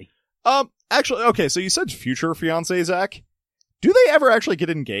Kigali. Actually, okay, so you said future fiance, Zach. Do they ever actually get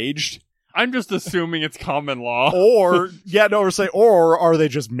engaged? I'm just assuming it's common law. Or are they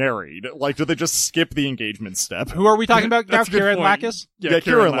just married? Like, do they just skip the engagement step? Who are we talking about now? That's a good Kira and point. Lacus? Yeah,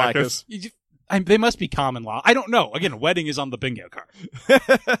 Kira and Lacus. They must be common law. I don't know. Again, wedding is on the bingo card.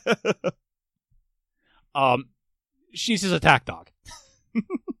 She's his attack dog.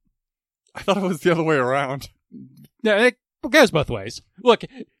 I thought it was the other way around. Yeah, it goes both ways. Look,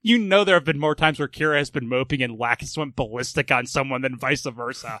 you know there have been more times where Kira has been moping and Lacus went ballistic on someone than vice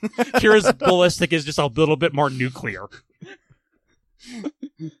versa. Kira's ballistic is just a little bit more nuclear.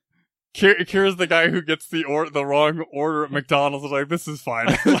 Kira's the guy who gets the wrong order at McDonald's. Is like, this is fine.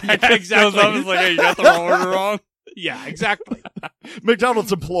 Yeah, exactly. Goes up and is like, hey, you got the wrong order wrong. Yeah, exactly.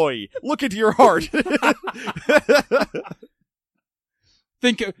 McDonald's employee, look into your heart.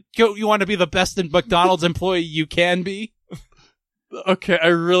 Think you want to be the best in McDonald's employee you can be? Okay, I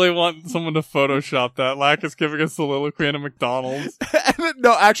really want someone to Photoshop that. Lacus giving a soliloquy in a McDonald's.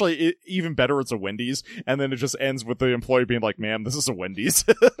 No, actually, even better, it's a Wendy's, and then it just ends with the employee being like, ma'am, this is a Wendy's.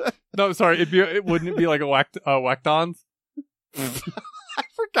 No, sorry, wouldn't it be like a Whack-Don's? I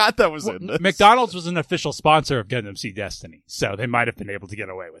forgot that was in this. McDonald's was an official sponsor of Gundam SEED Destiny, so they might have been able to get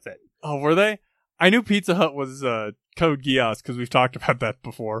away with it. Oh, were they? I knew Pizza Hut was Code Geass because we've talked about that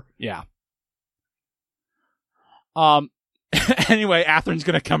before. Yeah. Anyway, Atherin's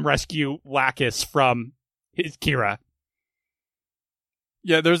gonna come rescue Lacus from his Kira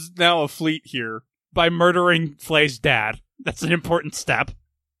Yeah, there's now a fleet here. by murdering Flay's dad. That's an important step.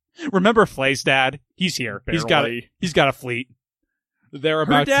 Remember Flay's dad? He's here. Barely. He's got a fleet. They're Her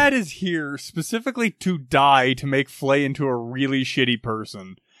about dad is here specifically to die to make Flay into a really shitty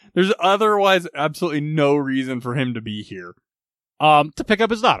person. There's otherwise absolutely no reason for him to be here. to pick up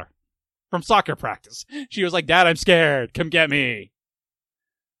his daughter from soccer practice. She was like, "Dad, I'm scared. Come get me."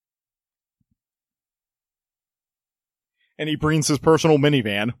 And he brings his personal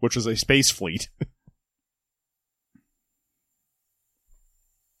minivan, which is a space fleet.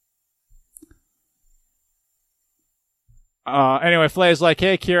 Anyway, Flay's like,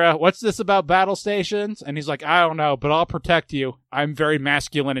 "Hey, Kira, what's this about battle stations?" And he's like, "I don't know, but I'll protect you. I'm very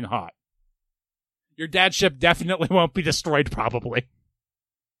masculine and hot. Your dad's ship definitely won't be destroyed, probably."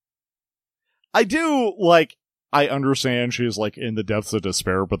 I understand she's, in the depths of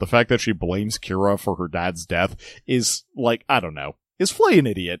despair, but the fact that she blames Kira for her dad's death is, I don't know. Is Flay an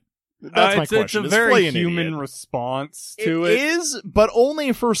idiot? That's my question. It's a very human response to it. It is, but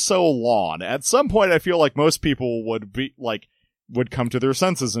only for so long. At some point, I feel like most people would be, would come to their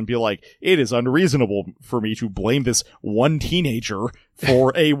senses and be like, it is unreasonable for me to blame this one teenager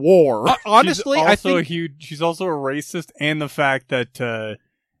for a war. Honestly, I think... she's also a racist, and the fact that,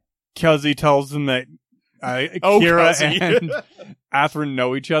 Kelsey tells him that Kira and Atherin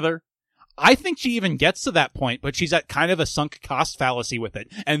know each other. I think she even gets to that point, but she's at kind of a sunk cost fallacy with it.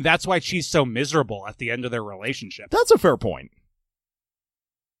 And that's why she's so miserable at the end of their relationship. That's a fair point.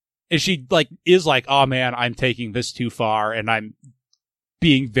 Is she is like, "Oh man, I'm taking this too far and I'm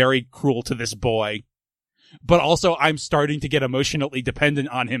being very cruel to this boy. But also I'm starting to get emotionally dependent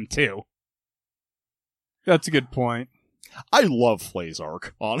on him too." That's a good point. I love Flay's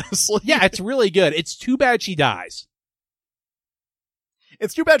arc, honestly. Yeah, it's really good. It's too bad she dies.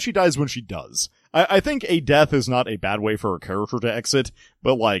 It's too bad she dies when she does. I think a death is not a bad way for a character to exit,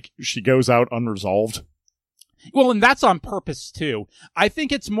 but she goes out unresolved. Well, and that's on purpose too. I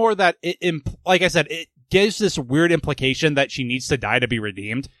think it's more that like I said, it gives this weird implication that she needs to die to be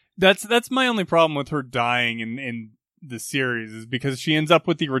redeemed. That's my only problem with her dying in the series, is because she ends up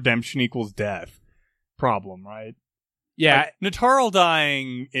with the redemption equals death problem, right? Yeah. Nataral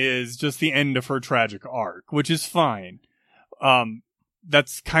dying is just the end of her tragic arc, which is fine.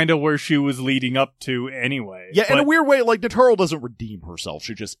 That's kind of where she was leading up to anyway. Yeah, in a weird way, Nataral doesn't redeem herself.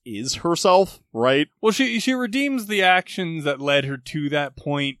 She just is herself, right? Well, she redeems the actions that led her to that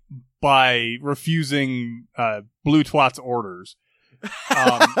point by refusing Blue Twat's orders.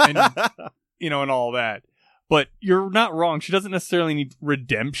 And all that. But you're not wrong. She doesn't necessarily need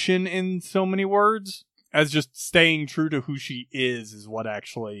redemption in so many words, as just staying true to who she is what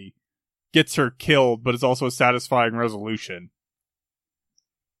actually gets her killed, but is also a satisfying resolution.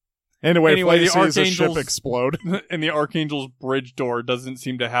 Anyway, the sees a ship Archangel's explode. And the Archangel's bridge door doesn't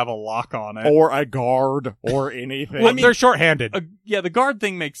seem to have a lock on it. Or a guard, or anything. Well, they're short-handed. Yeah, the guard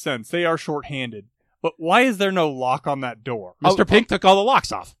thing makes sense. They are short-handed. But why is there no lock on that door? Mr. Pink took all the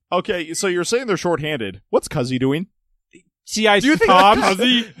locks off. Okay, so you're saying they're short-handed. What's Cuzzy doing? CIC Do you think comms,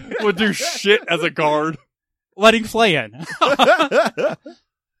 Cuzzy would do shit as a guard? letting Flay in. I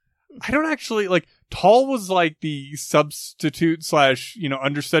don't actually, like, Tall was like the substitute /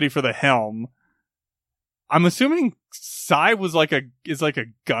 understudy for the helm. I'm assuming Sai is like a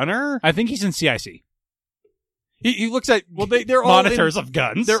gunner? I think he's in CIC. He looks at They're all monitors of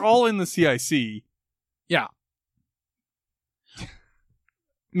guns. They're all in the CIC. Yeah.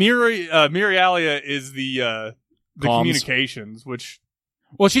 Mirialia is the Comms. communications, which,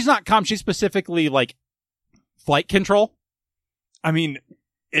 Well, she's not comm. She's specifically like flight control. I mean,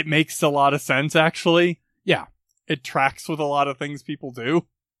 it makes a lot of sense, actually. Yeah. It tracks with a lot of things people do.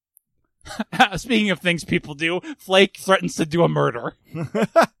 Speaking of things people do, Flake threatens to do a murder.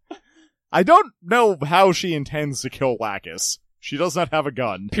 I don't know how she intends to kill Lacus. She does not have a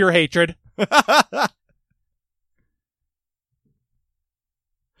gun. Pure hatred.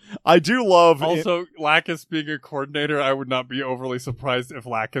 I do love... Also, Lacus being a coordinator, I would not be overly surprised if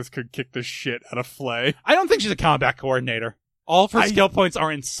Lacus could kick the shit out of Flay. I don't think she's a combat coordinator. All of her skill points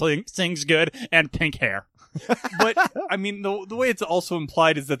are in Sing's good and pink hair. But, I mean, the way it's also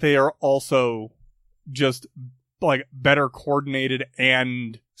implied is that they are also just, like, better coordinated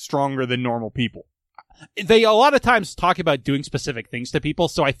and stronger than normal people. They a lot of times talk about doing specific things to people,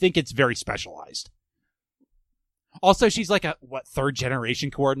 so I think it's very specialized. Also, she's like a, third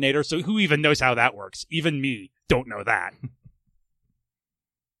generation coordinator, so who even knows how that works? Even me don't know that.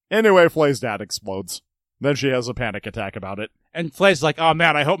 Anyway, Flay's dad explodes. Then she has a panic attack about it. And Flay's like, oh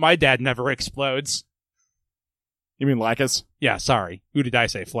man, I hope my dad never explodes. You mean Lacus? Yeah, sorry. Who did I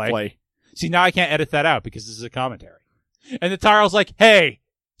say? Flay? Flay. See, now I can't edit that out because this is a commentary. And the Tarl's like, hey,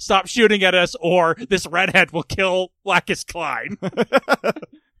 stop shooting at us or this redhead will kill Lacus Klein.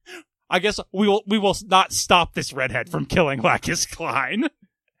 I guess we will not stop this redhead from killing Lacus Klein.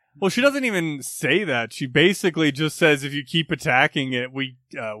 Well, she doesn't even say that. She basically just says, if you keep attacking it, we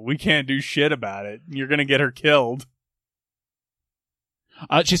can't do shit about it. You're gonna get her killed.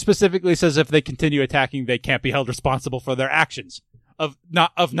 She specifically says if they continue attacking, they can't be held responsible for their actions of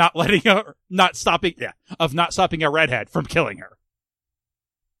not stopping a redhead from killing her.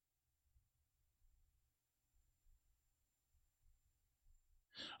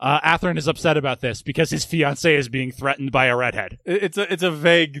 Atherin is upset about this because his fiancée is being threatened by a redhead. It's a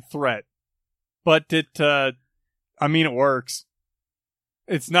vague threat, but it works.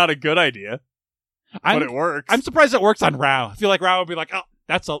 It's not a good idea, but it works. I'm surprised it works on Rao. I feel like Rao would be like, oh,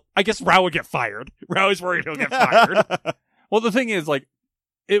 I guess Rao would get fired. Rao is worried he'll get fired. Well, the thing is, like,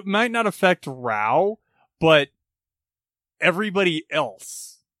 it might not affect Rao, but everybody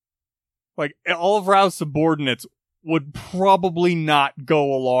else, like, all of Rao's subordinates would probably not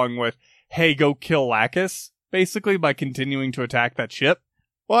go along with, hey, go kill Lacus, basically, by continuing to attack that ship.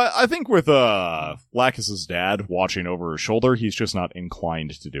 Well, I think with Lacus's dad watching over his shoulder, he's just not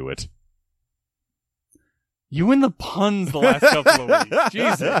inclined to do it. You and the puns the last couple of weeks.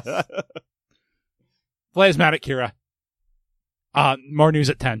 Jesus. Flay's mad at Kira. More news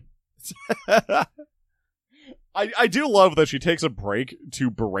at 10. I do love that she takes a break to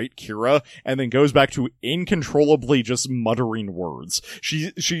berate Kira and then goes back to uncontrollably just muttering words.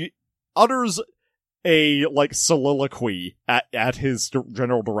 She utters a, like, soliloquy at his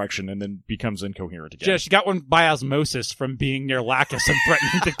general direction and then becomes incoherent again. Yeah, she got one by osmosis from being near Lacus and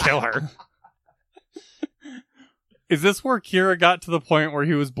threatening to kill her. Is this where Kira got to the point where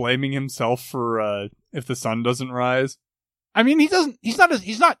he was blaming himself for if the sun doesn't rise? I mean, he's not as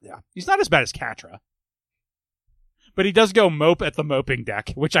bad as Catra. But he does go mope at the moping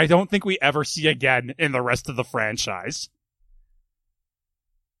deck, which I don't think we ever see again in the rest of the franchise.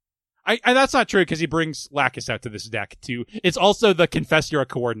 And that's not true because he brings Lacus out to this deck too. It's also the confess you're a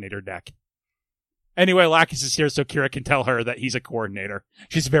coordinator deck. Anyway, Lacus is here so Kira can tell her that he's a coordinator.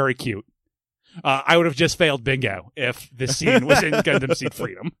 She's very cute. I would have just failed bingo if this scene was in Gundam SEED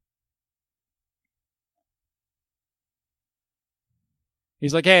Freedom.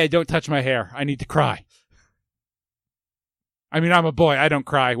 He's like, hey, don't touch my hair. I need to cry. I mean, I'm a boy. I don't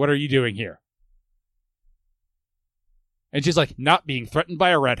cry. What are you doing here? And she's like, not being threatened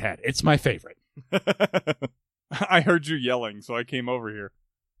by a redhead. It's my favorite. I heard you yelling, so I came over here.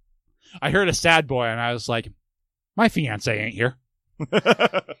 I heard a sad boy, and I was like, my fiancé ain't here.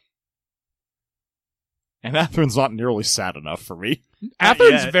 And Atherin's not nearly sad enough for me.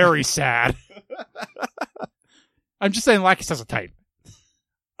 Atherin's very sad. I'm just saying Lacus has a type.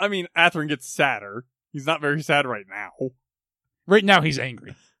 I mean, Atherin gets sadder. He's not very sad right now. Right now, he's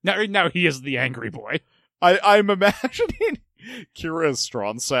angry. Right now, he is the angry boy. I'm imagining Kira is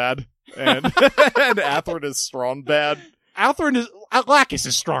strong sad, and and Atherin is strong bad. Lacus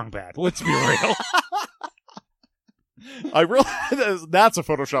is strong bad. Let's be real. I really, that's a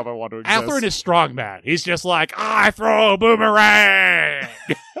Photoshop I want to exist. Atherin is strong bad. He's just like, I throw a boomerang.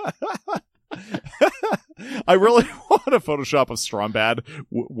 I really want a Photoshop of strong bad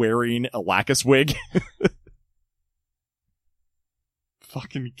wearing a Lacus wig.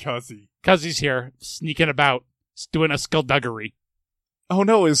 Fucking Cuzzy. Cuzzy's here, sneaking about, doing a skullduggery. Oh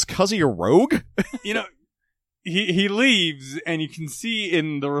no, is Cuzzy a rogue? You know, he leaves, and you can see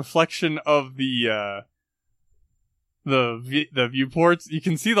in the reflection of the viewports, you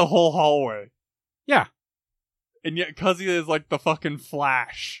can see the whole hallway. Yeah. And yet Cuzzy is like the fucking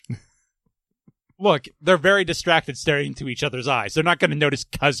Flash. Look, they're very distracted staring into each other's eyes. They're not going to notice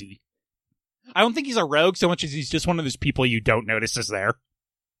Cuzzy. I don't think he's a rogue so much as he's just one of those people you don't notice is there.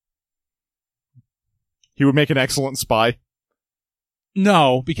 He would make an excellent spy.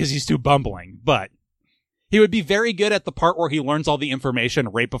 No, because he's too bumbling, but he would be very good at the part where he learns all the information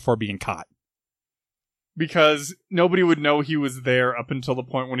right before being caught. Because nobody would know he was there up until the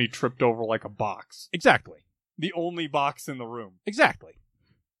point when he tripped over like a box. Exactly. The only box in the room. Exactly.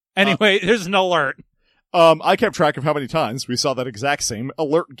 Anyway, there's an alert. I kept track of how many times we saw that exact same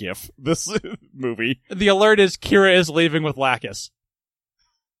alert gif this movie. The alert is Kira is leaving with Lacus.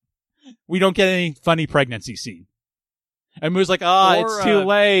 We don't get any funny pregnancy scene. And Moo's like, it's too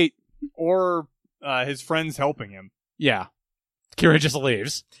late. Or his friends helping him. Yeah. Kira just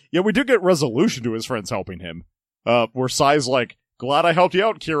leaves. Yeah, we do get resolution to his friends helping him. Where Sai's like, glad I helped you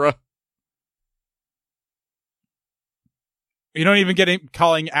out, Kira. You don't even get him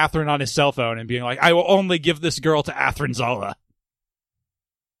calling Atherin on his cell phone and being like, I will only give this girl to Atherin Zala.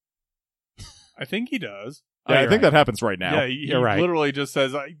 I think he does. Yeah, I think that happens right now. Yeah, he literally just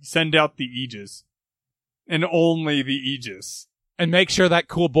says, send out the Aegis. And only the Aegis. And make sure that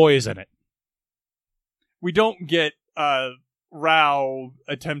cool boy is in it. We don't get Rao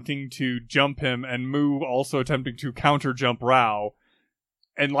attempting to jump him and Moo also attempting to counter jump Rao.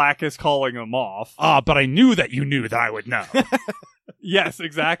 And Lacus calling him off. But I knew that you knew that I would know. Yes,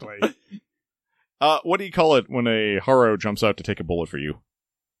 exactly. What do you call it when a Haro jumps out to take a bullet for you?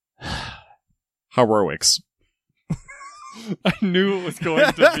 Heroics. I knew it was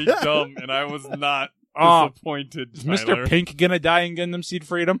going to be dumb, and I was not disappointed. Is Mr. Pink gonna die in Gundam SEED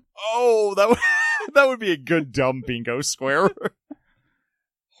Freedom? Oh, that would be a good dumb bingo square.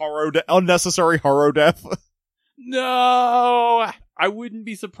 Unnecessary Haro death. No! I wouldn't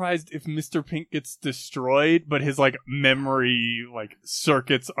be surprised if Mr. Pink gets destroyed, but his, memory,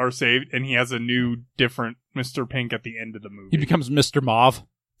 circuits are saved, and he has a new, different Mr. Pink at the end of the movie. He becomes Mr. Mauve.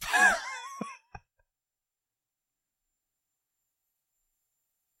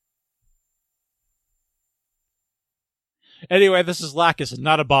 Anyway, this is Lacus,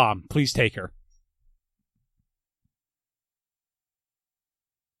 not a bomb. Please take her.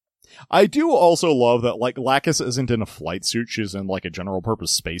 I do also love that, Lacus isn't in a flight suit. She's in, a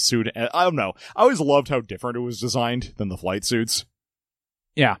general-purpose spacesuit. I don't know. I always loved how different it was designed than the flight suits.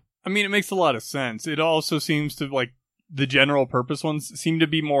 Yeah. I mean, it makes a lot of sense. It also seems to, the general-purpose ones seem to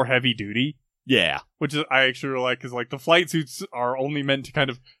be more heavy-duty. Yeah. Which I actually like, because, the flight suits are only meant to kind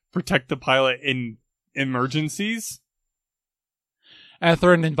of protect the pilot in emergencies.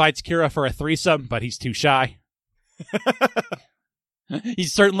 Atherin invites Kira for a threesome, but he's too shy. He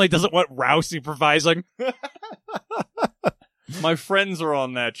certainly doesn't want Rao supervising. My friends are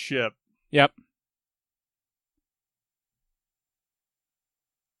on that ship. Yep.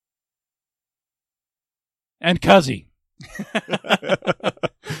 And Cuzzy.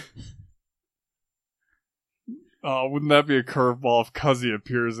 Oh, wouldn't that be a curveball if Cuzzy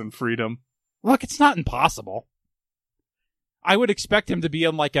appears in Freedom? Look, it's not impossible. I would expect him to be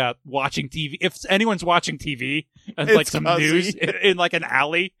in a watching TV. If anyone's watching TV and It's some Cuzzy. news in an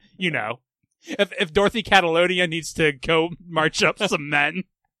alley, you know. If Dorothy Catalonia needs to go march up some men,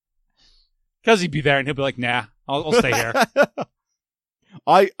 Cuzzy'd be there and he'll be like, nah, I'll stay here.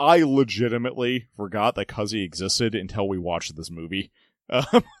 I legitimately forgot that Cuzzy existed until we watched this movie.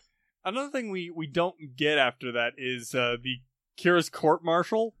 Another thing we don't get after that is the Kira's court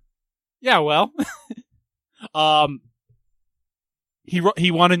martial. Yeah, well.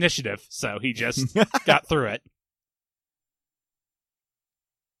 He won initiative, so he just got through it.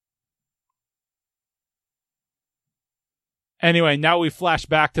 Anyway, now we flash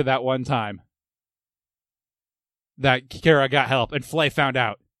back to that one time. that Kira got help, and Flay found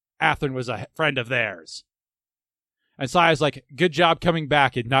out Athrun was a friend of theirs. And Saya's like, good job coming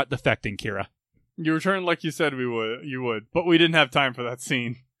back and not defecting, Kira. You returned like you said you would, but we didn't have time for that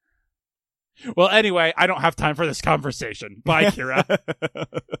scene. Well, anyway, I don't have time for this conversation. Bye, Kira.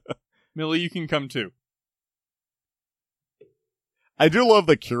 Millie, you can come too. I do love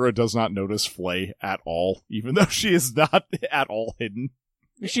that Kira does not notice Flay at all, even though she is not at all hidden.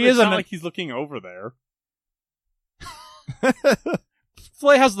 She It's isn't not like he's looking over there.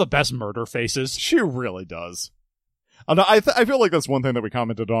 Flay has the best murder faces. She really does. I feel like that's one thing that we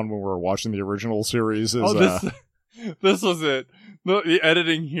commented on when we were watching the original series. Is, this was it. The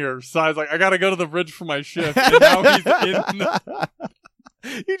editing here. Sai's like, I gotta go to the bridge for my shift. And now he's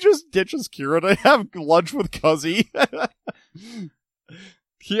in. He just ditches Kira to have lunch with Cuzzy.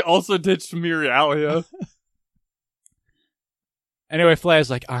 He also ditched Mirialia. Anyway, Flay's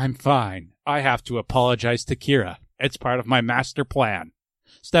like, I'm fine. I have to apologize to Kira. It's part of my master plan.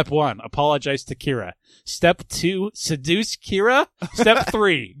 Step 1, apologize to Kira. Step 2, seduce Kira. Step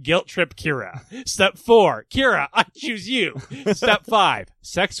 3, guilt trip Kira. Step 4, Kira, I choose you. Step 5,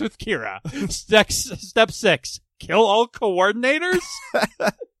 sex with Kira. Step 6, kill all coordinators.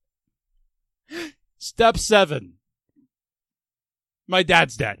 Step 7, my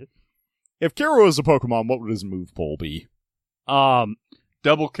dad's dead. If Kira was a Pokemon, what would his move pool be?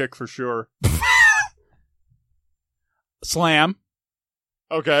 Double kick for sure. Slam.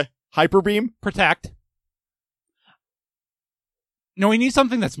 Okay. Hyper Beam? Protect. No, we need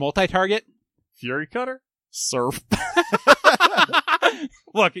something that's multi-target. Fury Cutter? Surf.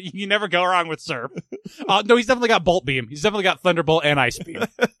 Look, you never go wrong with Surf. No, he's definitely got Bolt Beam. He's definitely got Thunderbolt and Ice Beam.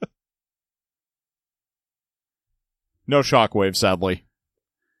 No Shockwave, sadly.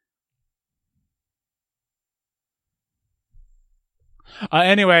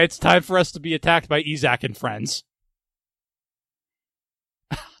 Anyway, it's time for us to be attacked by Izak and friends.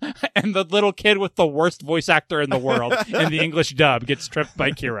 And the little kid with the worst voice actor in the world in the English dub gets tripped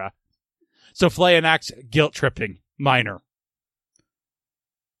by Kira. So Flay enacts guilt tripping, minor.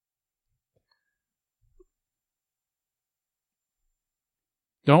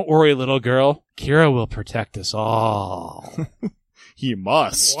 Don't worry, little girl. Kira will protect us all. He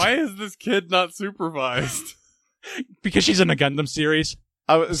must. Why is this kid not supervised? Because she's in a Gundam series.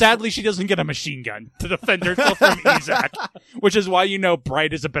 Sadly, she doesn't get a machine gun to defend herself from Izak, which is why you know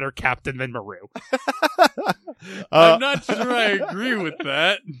Bright is a better captain than Maru. I'm not sure I agree with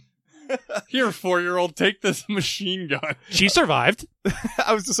that. Here, 4-year-old, take this machine gun. She survived.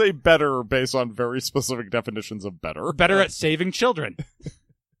 I was to say better based on very specific definitions of better. Better at saving children.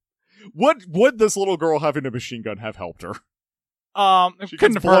 What would this little girl having a machine gun have helped her? She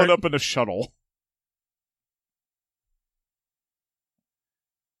couldn't gets have hurt. blown up in a shuttle.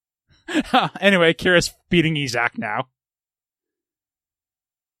 Anyway, Kira's beating Izak now.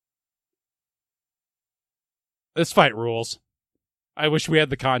 This fight rules. I wish we had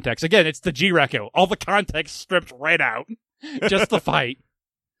the context. Again, it's the G-Reco. All the context stripped right out. Just the fight.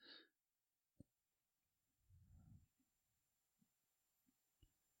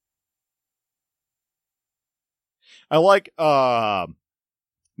 I like,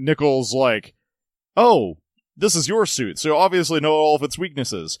 Nichols like, oh, this is your suit, so obviously know all of its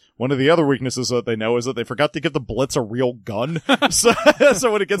weaknesses. One of the other weaknesses that they know is that they forgot to give the Blitz a real gun. so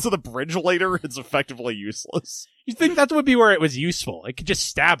when it gets to the bridge later, it's effectively useless. You think that would be where it was useful? It could just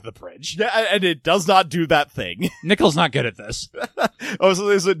stab the bridge. Yeah, and it does not do that thing. Nickel's not good at this. Oh, so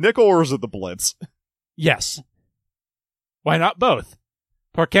is it Nickel or is it the Blitz? Yes. Why not both?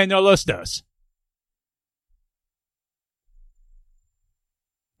 ¿Por qué no los dos?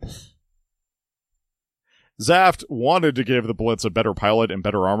 Zaft wanted to give the Blitz a better pilot and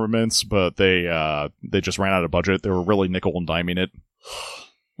better armaments, but they just ran out of budget. They were really nickel and diming it.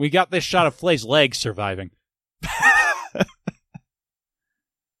 We got this shot of Flay's legs surviving.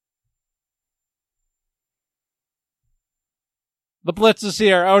 The Blitz is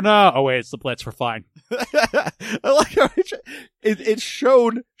here. Oh no. Oh wait, it's the Blitz. We're fine. I like how it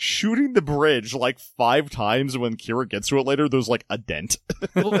showed shooting the bridge like 5 times. When Kira gets to it later, there's like a dent.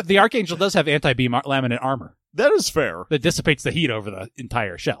 Well, the Archangel does have anti-beam laminate armor That is fair. that dissipates the heat over the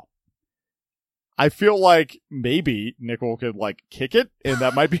entire shell. I feel like maybe Nickel could like kick it, and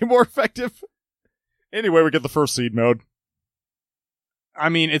that might be more effective. Anyway, we get the first seed mode. I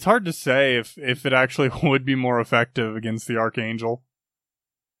mean, it's hard to say if it actually would be more effective against the Archangel.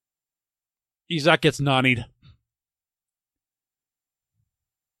 Izak gets nani'd.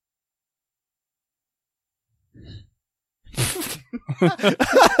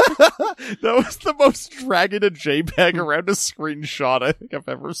 That was the most dragging a JPEG around a screenshot I think I've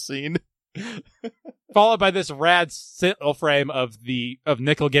ever seen. Followed by this rad still frame of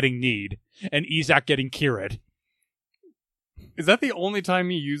Nickel getting kneed and Izak getting Kira'd. Is that the only time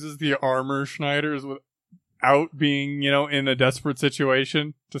he uses the armor Schneiders without being, in a desperate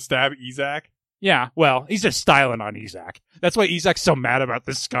situation to stab Izak? Yeah, well, he's just styling on Izak. That's why Izak's so mad about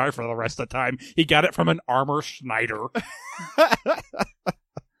this scar for the rest of the time. He got it from an armor Schneider.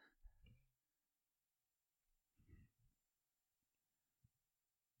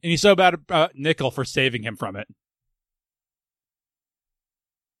 And he's so bad about Nickel for saving him from it.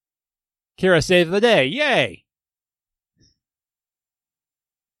 Kira saved the day. Yay!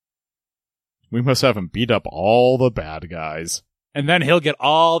 We must have him beat up all the bad guys. And then he'll get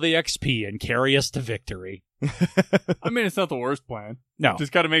all the XP and carry us to victory. I mean, it's not the worst plan. No.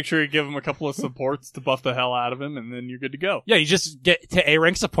 Just got to make sure you give him a couple of supports to buff the hell out of him, and then you're good to go. Yeah, you just get to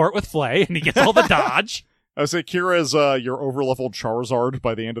A-rank support with Flay, and he gets all the dodge. I would say Kira is your overleveled Charizard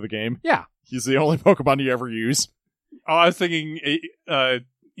by the end of the game. Yeah. He's the only Pokemon you ever use. Oh, I was thinking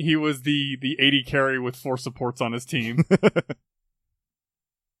he was the 80 carry with 4 supports on his team.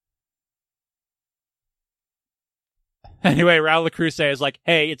 Anyway, Raul Lacrusce is like,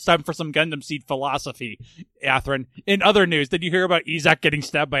 hey, it's time for some Gundam Seed philosophy, Atherin. In other news, did you hear about Izak getting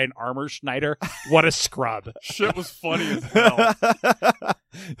stabbed by an armor Schneider? What a scrub. Shit was funny as hell.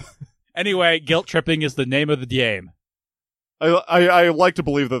 Anyway, guilt tripping is the name of the game. I like to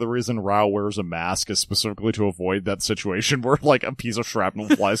believe that the reason Rao wears a mask is specifically to avoid that situation where, like, a piece of shrapnel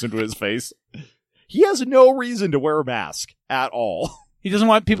flies into his face. He has no reason to wear a mask at all. He doesn't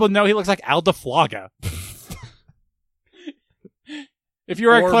want people to know he looks like Aldeflaga. If you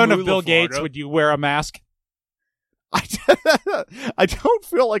were a clone of Bill Gates, would you wear a mask? I don't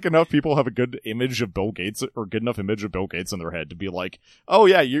feel like enough people have a good image of Bill Gates, or good enough image of Bill Gates in their head to be like, oh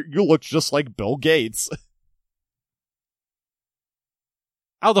yeah, you look just like Bill Gates.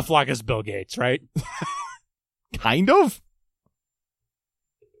 Aldeflaga's Bill Gates, right? Kind of.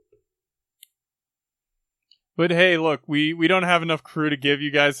 But hey, look, we don't have enough crew to give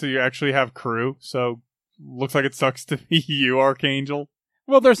you guys, so you actually have crew, so looks like it sucks to be you, Archangel.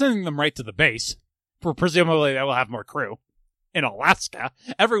 Well, they're sending them right to the base. Presumably they will have more crew. In Alaska.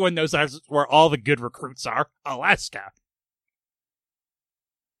 Everyone knows that's where all the good recruits are. Alaska.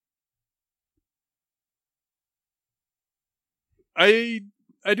 I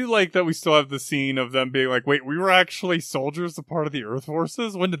do like that we still have the scene of them being like, wait, we were actually soldiers, a part of the Earth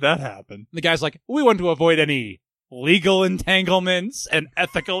Forces? When did that happen? The guy's like, we want to avoid any legal entanglements and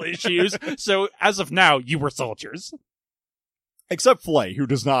ethical issues, so as of now, you were soldiers. Except Flay, who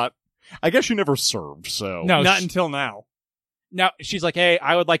does not... I guess she never served, so... No, not until now. Now, she's like, hey,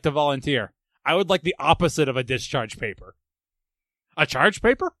 I would like to volunteer. I would like the opposite of a discharge paper. A charge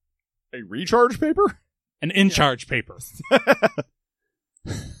paper? A recharge paper? An in-charge paper.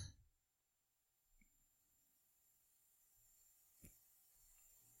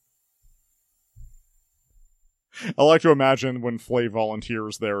 I like to imagine when Flay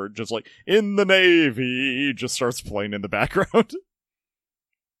volunteers there, just like, in the Navy, just starts playing in the background.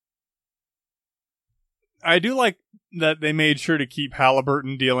 I do like that they made sure to keep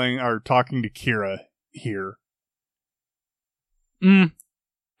Halliburton talking to Kira here.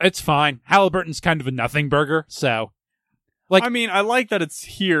 It's fine. Halliburton's kind of a nothing burger, so... I mean, I like that it's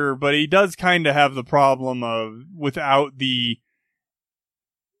here, but he does kind of have the problem of, without the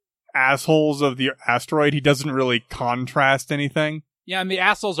assholes of the asteroid, he doesn't really contrast anything. Yeah, and the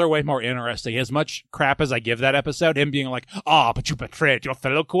assholes are way more interesting. As much crap as I give that episode, him being like, but you betrayed your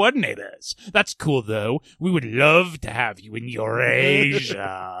fellow coordinators. That's cool, though. We would love to have you in Eurasia.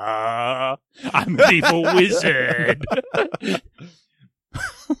 I'm an evil wizard.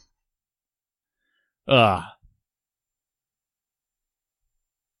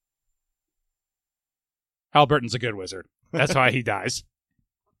 Halliburton's a good wizard. That's why he dies.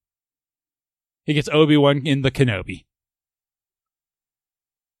 He gets Obi-Wan in the Kenobi.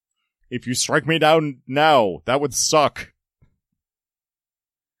 If you strike me down now, that would suck.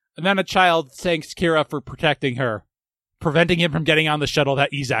 And then a child thanks Kira for protecting her, preventing him from getting on the shuttle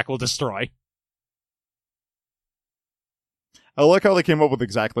that Izak will destroy. I like how they came up with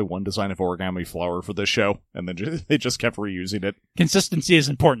exactly one design of origami flower for this show, and then they just kept reusing it. Consistency is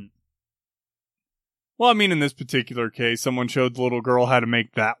important. Well, I mean, in this particular case, someone showed the little girl how to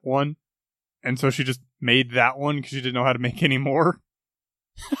make that one, and so she just made that one because she didn't know how to make any more.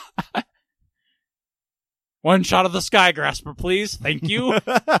 One shot of the Sky Grasper, please. Thank you.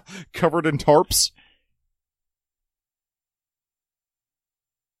 Covered in tarps.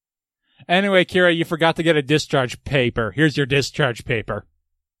 Anyway, Kira, you forgot to get a discharge paper. Here's your discharge paper.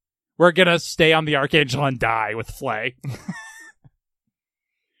 We're gonna stay on the Archangel and die with Flay.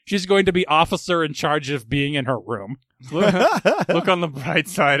 She's going to be officer in charge of being in her room. Look on the bright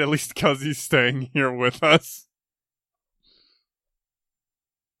side. At least Cuzzy's staying here with us.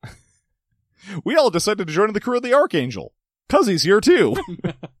 We all decided to join the crew of the Archangel. Cuzzy's here too.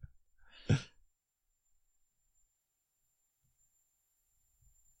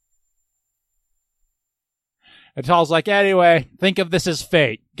 And Tal's like, anyway, think of this as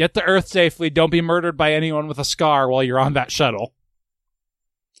fate. Get to Earth safely. Don't be murdered by anyone with a scar while you're on that shuttle.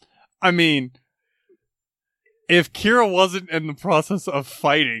 I mean, if Kira wasn't in the process of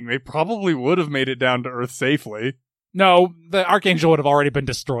fighting, they probably would have made it down to Earth safely. No, the Archangel would have already been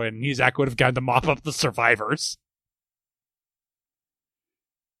destroyed, and Izak would have gone to mop up the survivors.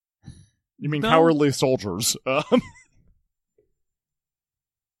 You mean No. cowardly soldiers?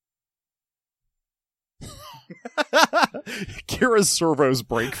 Kira's servos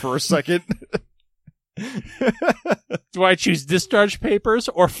break for a second. Do I choose discharge papers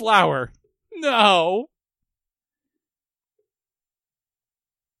or flour? No.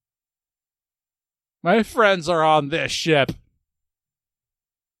 My friends are on this ship.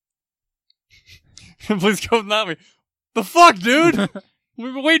 Please come not me. The fuck, dude?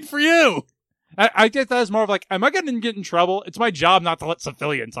 We've been waiting for you. I get that as more of like, am I going to get in trouble? It's my job not to let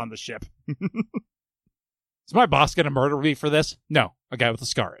civilians on the ship. Is my boss going to murder me for this? No, a guy with a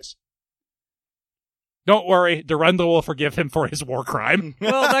scar is. Don't worry, Durandal will forgive him for his war crime.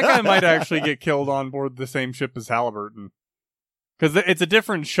 Well, that guy might actually get killed on board the same ship as Halliburton. Because it's a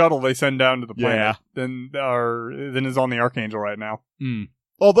different shuttle they send down to the planet than is on the Archangel right now. Mm.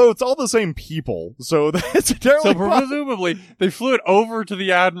 Although it's all the same people, so that's entirely So fine. presumably, they flew it over to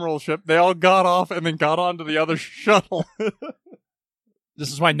the Admiral ship, they all got off, and then got onto the other shuttle.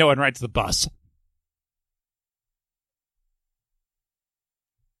 This is why no one rides the bus.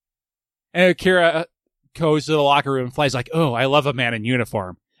 And Kira goes to the locker room and Fly's like, oh, I love a man in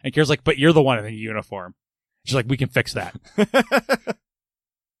uniform. And Kira's like, but you're the one in the uniform. She's like, we can fix that.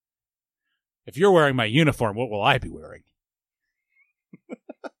 If you're wearing my uniform, what will I be wearing?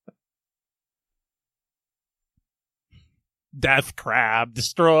 Death crab,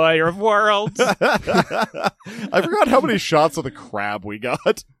 destroyer of worlds. I forgot how many shots of the crab we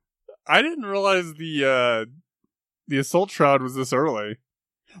got. I didn't realize the assault shroud was this early.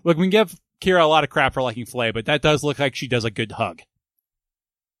 Look, we can give Kira a lot of crap for liking Flay, but that does look like she does a good hug.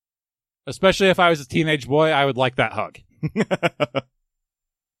 Especially if I was a teenage boy, I would like that hug.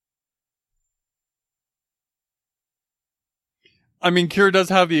 I mean, Kira does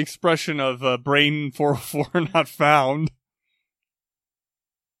have the expression of brain 404 not found.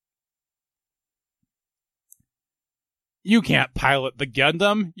 You can't pilot the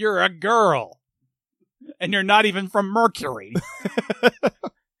Gundam. You're a girl. And you're not even from Mercury.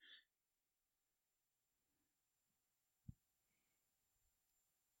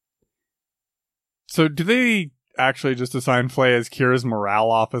 So do they actually just assign Flay as Kira's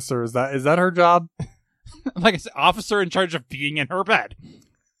morale officer? Is that her job? Like I said, officer in charge of being in her bed.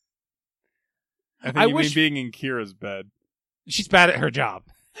 I think I you wish- mean being in Kira's bed. She's bad at her job.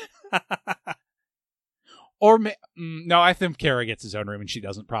 No, I think Kira gets his own room and she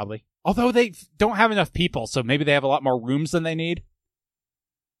doesn't probably. Although they don't have enough people, so maybe they have a lot more rooms than they need.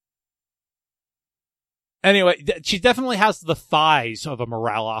 Anyway, she definitely has the thighs of a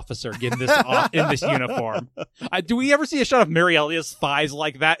morale officer in this uniform. Do we ever see a shot of Marielia's thighs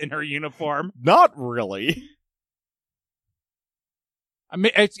like that in her uniform? Not really. I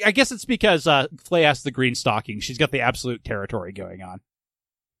mean, I guess it's because Flay has the green stocking. She's got the absolute territory going on.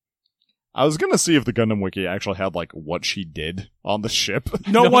 I was gonna see if the Gundam Wiki actually had, like, what she did on the ship.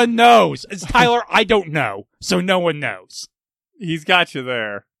 No one knows. It's Tyler, I don't know. So no one knows. He's got you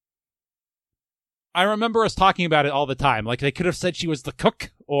there. I remember us talking about it all the time. Like, they could have said she was the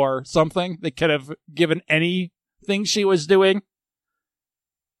cook or something. They could have given anything she was doing.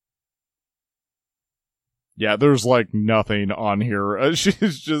 Yeah, there's, like, nothing on here. It's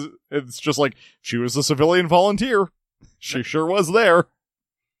just like, she was a civilian volunteer. She sure was there.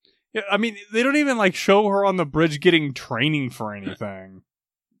 Yeah, I mean, they don't even, like, show her on the bridge getting training for anything.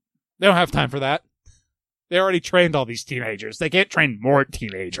 They don't have time for that. They already trained all these teenagers. They can't train more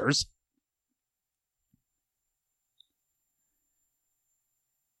teenagers.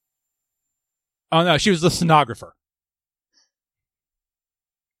 Oh no, she was the stenographer.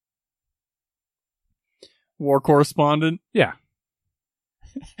 War correspondent? Yeah.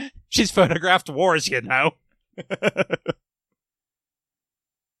 She's photographed wars, you know.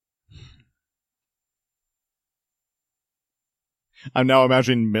 I'm now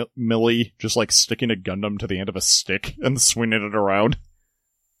imagining Millie just, like, sticking a Gundam to the end of a stick and swinging it around.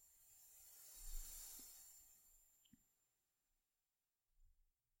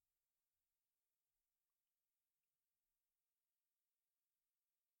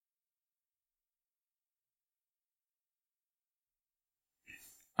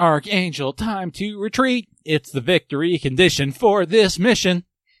 Archangel, time to retreat. It's the victory condition for this mission.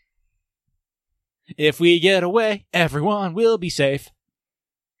 If we get away, everyone will be safe.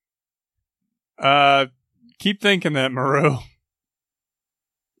 Keep thinking that, Maru.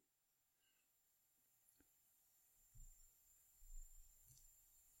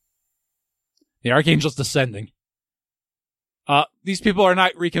 The Archangel's descending. These people are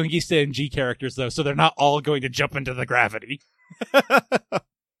not Reconquista and G characters, though, so they're not all going to jump into the gravity.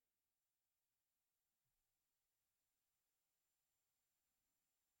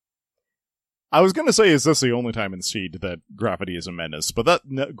 I was going to say, is this the only time in Seed that gravity is a menace? But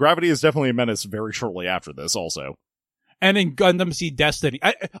gravity is definitely a menace very shortly after this, also. And in Gundam SEED Destiny,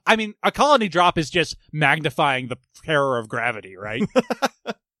 I mean, a colony drop is just magnifying the terror of gravity, right?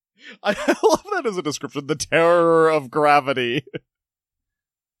 I love that as a description, the terror of gravity.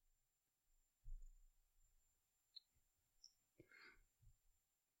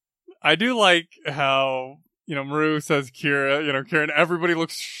 I do like how, Maru says Kira, Kira, and everybody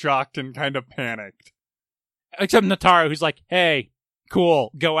looks shocked and kind of panicked. Except Notaro, who's like, hey,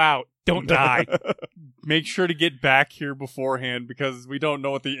 cool, go out, don't die. Make sure to get back here beforehand because we don't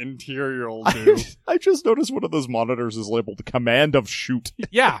know what the interior will do. I just noticed one of those monitors is labeled command of shoot.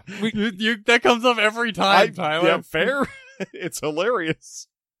 Yeah. That comes up every time, Tyler. Yeah, fair. It's hilarious.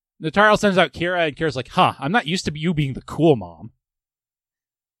 Notaro sends out Kira, and Kira's like, I'm not used to you being the cool mom.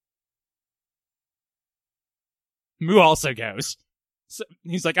 Mu also goes. So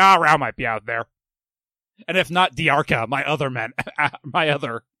he's like, Rao might be out there. And if not, Diarca, my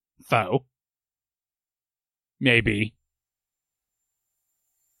other foe. Maybe.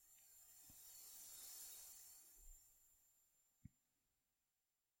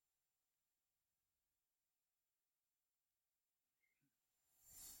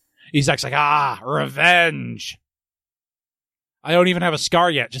 Isaac's like, revenge. I don't even have a scar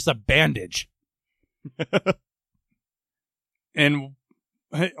yet, just a bandage. And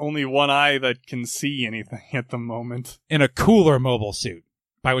only one eye that can see anything at the moment. In a cooler mobile suit,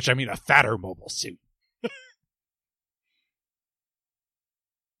 by which I mean a fatter mobile suit.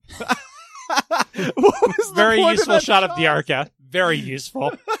 What was the Very point useful of that shot of Diarca. Very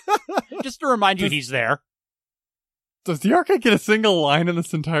useful. Just to remind you he's there. Does Diarca get a single line in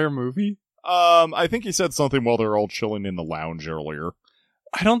this entire movie? I think he said something while they were all chilling in the lounge earlier.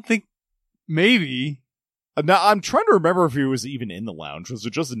 I don't think... Maybe... Now, I'm trying to remember if he was even in the lounge. Was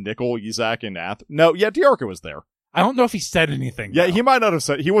it just Nickel, Isaac, and Ath? No, yeah, Diarca was there. I don't know if he said anything. Yeah, though. he might not have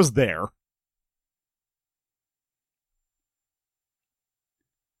said. He was there.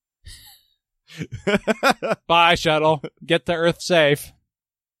 Bye, shuttle. Get to Earth safe.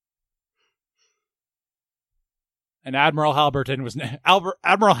 And Admiral Halberton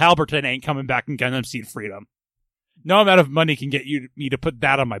ain't coming back in Gundam SEED Freedom. No amount of money can get me to put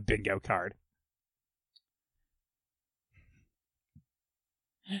that on my bingo card.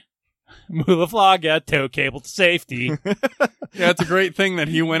 Mulaflaga, tow cable to safety. Yeah, it's a great thing that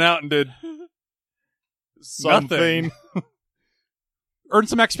he went out and did something. Earn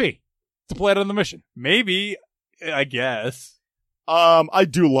some XP to play it on the mission. Maybe, I guess. I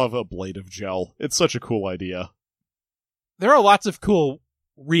do love a blade of gel. It's such a cool idea. There are lots of cool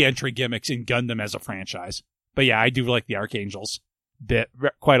re-entry gimmicks in Gundam as a franchise. But yeah, I do like the Archangels bit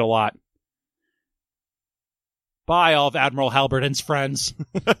quite a lot. Bye, all of Admiral Halberton's friends.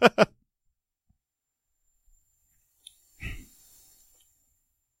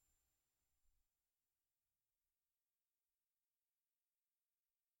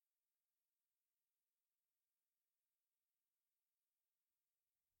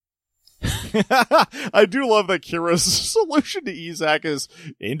 I do love that Kira's solution to Isaac is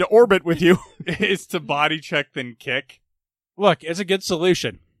into orbit with you. Is to body check then kick. Look, it's a good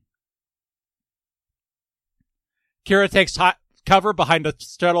solution. Kira takes hot cover behind a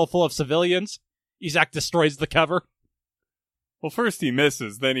shuttle full of civilians. Isaac destroys the cover. Well, first he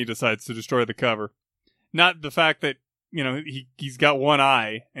misses, then he decides to destroy the cover. Not the fact that, he's got one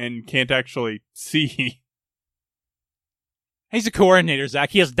eye and can't actually see. He's a coordinator,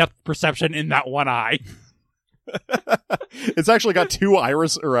 Zach. He has depth perception in that one eye. It's actually got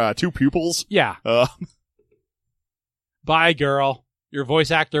two pupils. Yeah. Bye, girl. Your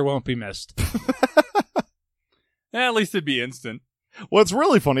voice actor won't be missed. At least it'd be instant. What's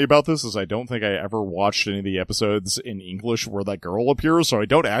really funny about this is I don't think I ever watched any of the episodes in English where that girl appears, so I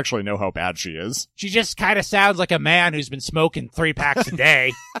don't actually know how bad she is. She just kind of sounds like a man who's been smoking 3 packs a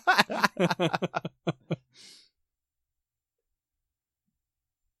day.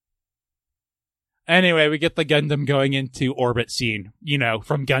 Anyway, we get the Gundam going into orbit scene,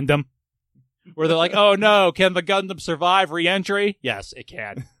 from Gundam. where they're like, oh no, can the Gundam survive re-entry? Yes, it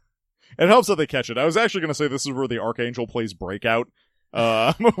can. It helps that they catch it. I was actually going to say this is where the Archangel plays Breakout,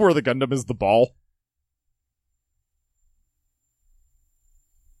 where the Gundam is the ball.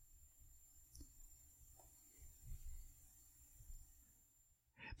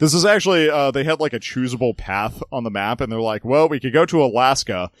 This is actually, they had like a choosable path on the map, and they're like, well, we could go to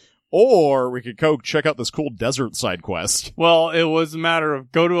Alaska, or we could go check out this cool desert side quest. Well, it was a matter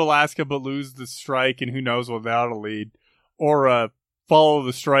of go to Alaska but lose the strike, and who knows what that'll lead, or follow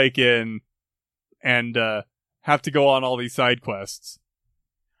the strike in and have to go on all these side quests.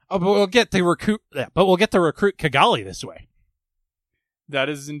 Oh, but we'll get to recruit Kigali this way. That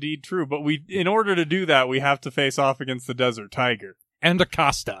is indeed true, but in order to do that, we have to face off against the Desert Tiger. And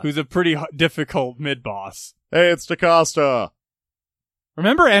Acosta. Who's a pretty difficult mid-boss. Hey, it's DaCosta.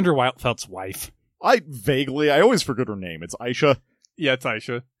 Remember Andrew Whitefeld's wife? I always forget her name. It's Aisha. Yeah, it's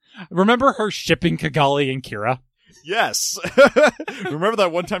Aisha. Remember her shipping Kigali and Kira? Yes. Remember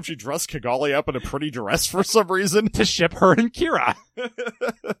that one time she dressed Kigali up in a pretty dress for some reason? To ship her and Kira.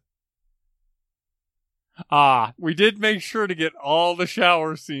 We did make sure to get all the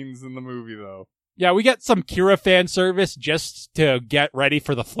shower scenes in the movie, though. Yeah, we get some Kira fan service just to get ready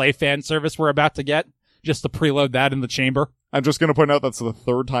for the Flay fan service we're about to get. Just to preload that in the chamber. I'm just going to point out that's the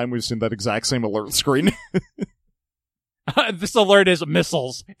third time we've seen that exact same alert screen. This alert is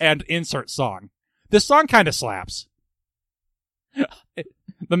missiles and insert song. This song kind of slaps.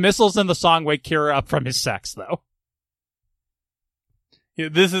 The missiles in the song wake Kira up from his sex, though. Yeah,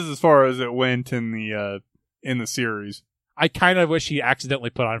 this is as far as it went in the series. I kind of wish he accidentally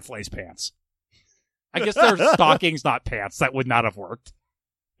put on Flay's pants. I guess they're stockings, not pants. That would not have worked.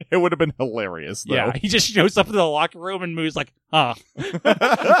 It would have been hilarious, though. Yeah, he just shows up in the locker room and Moo's like, huh.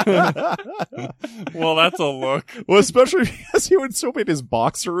 Well, that's a look. Well, especially because he would so made his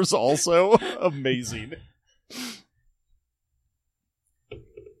boxers also. Amazing.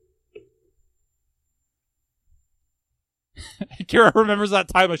 Kira remembers that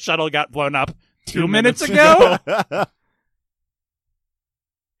time a shuttle got blown up 2 minutes ago?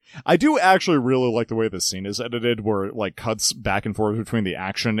 I do actually really like the way this scene is edited, where it like cuts back and forth between the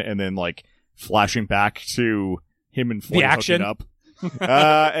action and then like flashing back to him and Flay hooking up.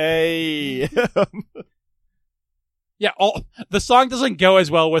 Hey. Yeah, the song doesn't go as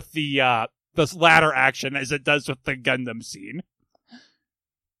well with the latter action as it does with the Gundam scene.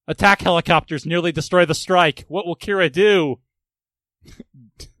 Attack helicopters nearly destroy the strike. What will Kira do?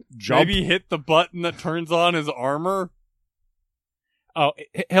 Jump. Maybe hit the button that turns on his armor? Oh,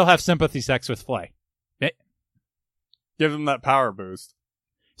 he'll have sympathy sex with Flay. Give him that power boost.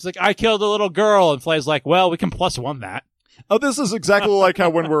 He's like, I killed a little girl, and Flay's like, well, we can +1 that. Oh, this is exactly like how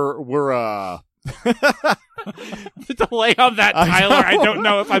when we're The delay on that, Tyler, I don't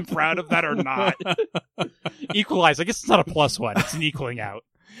know if I'm proud of that or not. Equalize. I guess it's not a +1. It's an equaling out.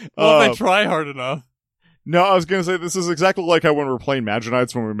 Well, if they try hard enough. No, I was going to say this is exactly like how when we're playing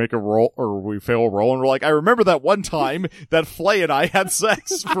Maginites, when we make a roll or we fail a roll, and we're like, I remember that one time that Flay and I had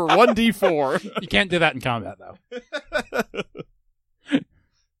sex for 1d4. You can't do that in combat, though.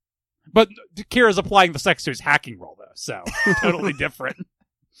 But Kira's applying the sex to his hacking roll, though, so totally different.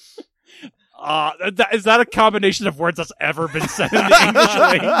 Is that a combination of words that's ever been said in the English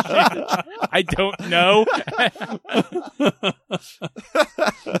language? I don't know.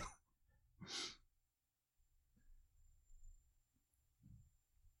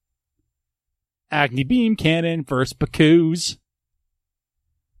 Agni Beam Cannon versus Baku's.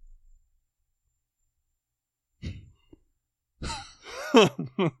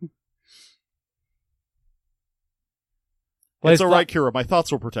 It's alright, Kira. My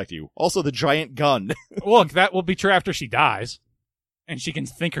thoughts will protect you. Also, the giant gun. Look, that will be true after she dies. And she can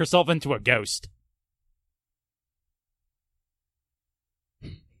think herself into a ghost.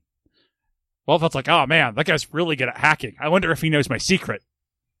 Well, that's like, oh man, that guy's really good at hacking. I wonder if he knows my secret.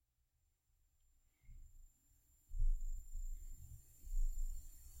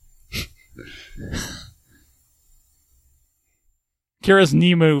 Kira's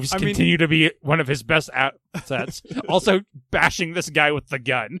knee moves continue to be one of his best assets. Also, bashing this guy with the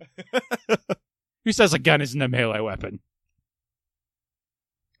gun. Who says a gun isn't a melee weapon?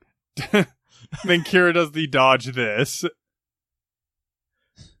 Then Kira does the dodge this.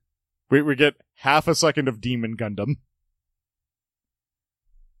 We get half a second of Demon Gundam.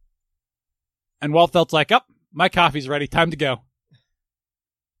 And Waltfeld's like, oh, my coffee's ready. Time to go.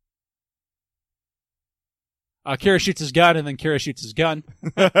 Kira shoots his gun, and then Kira shoots his gun.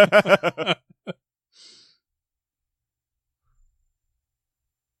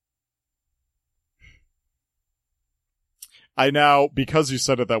 I now, because you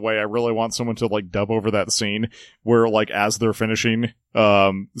said it that way, I really want someone to like dub over that scene where like as they're finishing,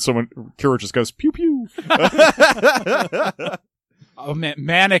 Kira just goes pew pew. Oh man,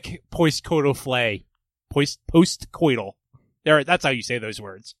 manic postcoital flay. Postcoital. There, that's how you say those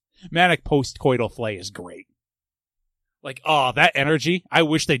words. Manic postcoital flay is great. Like, oh, that energy. I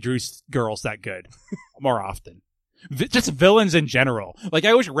wish they drew girls that good more often. Just villains in general. Like,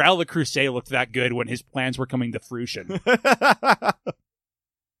 I wish Raul the Crusade looked that good when his plans were coming to fruition.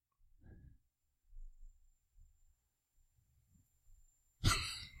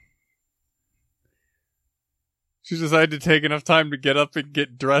 She decided to take enough time to get up and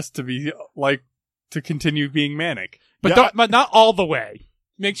get dressed to be like to continue being manic. But but not all the way.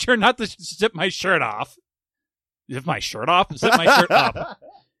 Make sure not to zip my shirt off. Zip my shirt off? Zip my shirt up.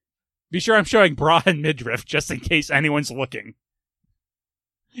 Be sure I'm showing bra and midriff just in case anyone's looking.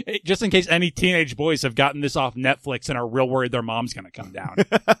 Just in case any teenage boys have gotten this off Netflix and are real worried their mom's going to come down.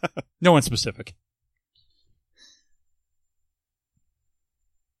 No one specific.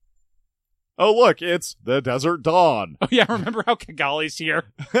 Oh, look, it's the Desert Dawn. Oh, yeah, remember how Kigali's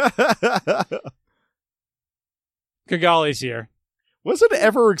here? Kigali's here. Was it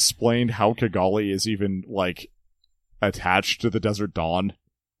ever explained how Kigali is even, like, attached to the Desert Dawn?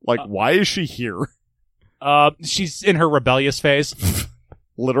 Like, why is she here? She's in her rebellious phase.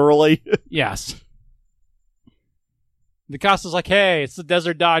 Literally? Yes. Nakasa's like, hey, it's the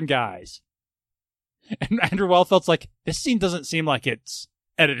Desert Dawn guys. And Andrew Wellfeld's like, this scene doesn't seem like it's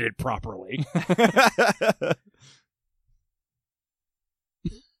edited properly.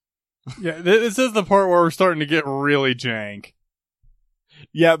 Yeah, this is the part where we're starting to get really jank.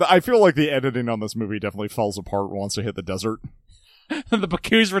 Yeah, I feel like the editing on this movie definitely falls apart once they hit the desert. The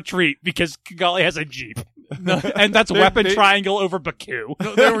Baku's retreat because Kigali has a jeep. And that's weapon triangle over Baku.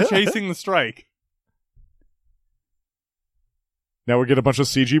 No, they were chasing the strike. Now we get a bunch of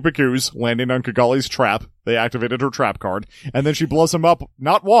CG Bakus landing on Kigali's trap. They activated her trap card. And then she blows him up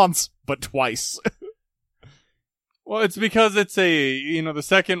not once, but twice. Well, it's because it's the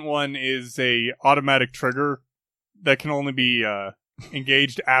second one is a automatic trigger that can only be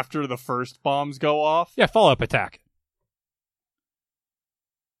engaged after the first bombs go off. Yeah, follow-up attack.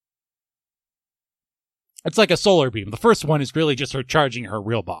 It's like a solar beam. The first one is really just her charging her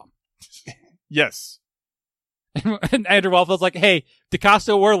real bomb. Yes. And Andrew Wellfeld's like, hey,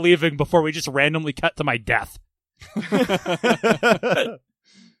 DeCosta, we're leaving before we just randomly cut to my death.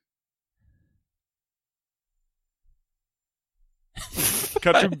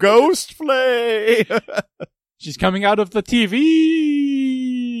 Cut to Ghost Flay. She's coming out of the TV.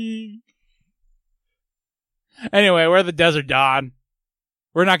 Anyway, we're the Desert Dawn.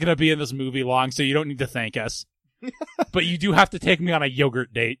 We're not going to be in this movie long, so you don't need to thank us. But you do have to take me on a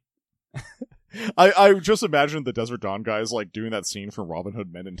yogurt date. I just imagine the Desert Dawn guys like doing that scene from Robin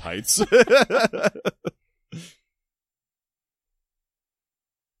Hood Men in Tights.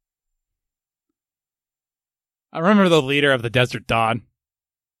 I remember the leader of the Desert Dawn.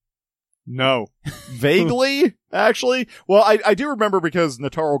 No. Vaguely, actually. Well, I do remember because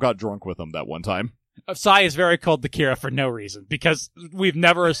Nataro got drunk with him that one time. Sai is very cold to Kira for no reason, because we've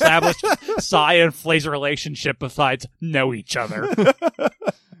never established Sai and Flay's relationship besides know each other.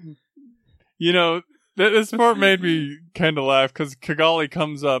 You know, this part made me kind of laugh, because Kigali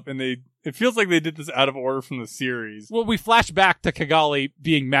comes up, and it feels like they did this out of order from the series. Well, we flash back to Kigali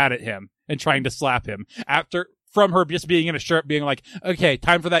being mad at him and trying to slap him, from her just being in a shirt being like, okay,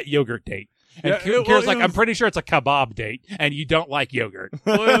 time for that yogurt date. And Kira's like, I'm pretty sure it's a kebab date, and you don't like yogurt.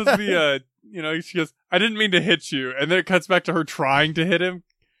 Well, it was she goes, I didn't mean to hit you. And then it cuts back to her trying to hit him.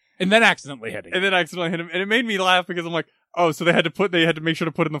 And then accidentally hitting him. And it made me laugh because I'm like, oh, so they had to make sure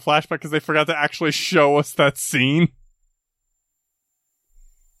to put in the flashback because they forgot to actually show us that scene.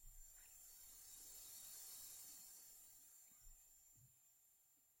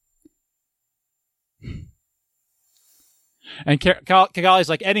 And Kigali's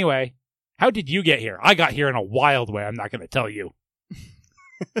like, anyway, how did you get here? I got here in a wild way. I'm not going to tell you.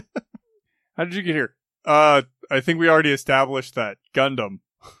 How did you get here? I think we already established that. Gundam.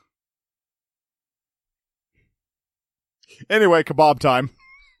 Anyway, kebab time.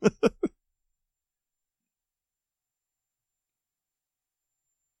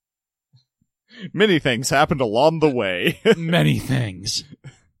 Many things happened along the way. Many things.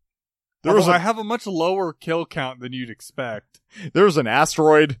 I have a much lower kill count than you'd expect. There was an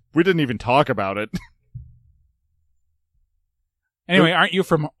asteroid. We didn't even talk about it. Anyway, aren't you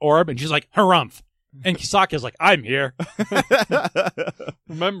from Orb? And she's like, harumph. And Kisaka's like, I'm here.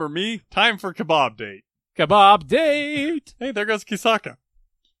 Remember me? Time for kebab date. Kebab date. Hey, there goes Kisaka.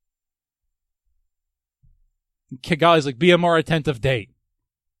 Kigali's like, be a more attentive date.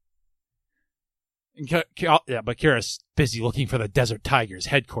 And but Kira's busy looking for the Desert Tiger's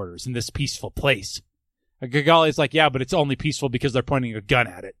headquarters in this peaceful place. And Kigali's like, yeah, but it's only peaceful because they're pointing a gun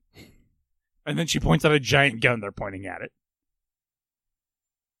at it. And then she points out a giant gun they're pointing at it.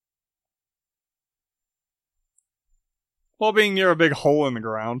 While being near a big hole in the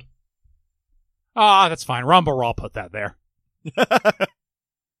ground. Ah, that's fine. Rambo put that there.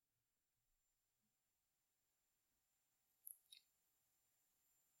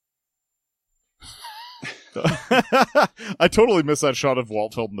 I totally missed that shot of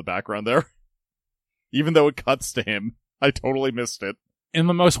Waltfeld in the background there. Even though it cuts to him, I totally missed it. In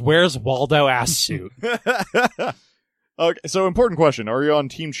the most Where's Waldo ass suit. Okay, so important question. Are you on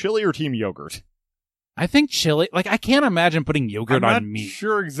Team Chili or Team Yogurt? I think chili, like, I can't imagine putting yogurt I'm on not meat.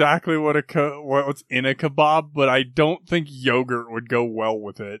 sure exactly what's in a kebab, but I don't think yogurt would go well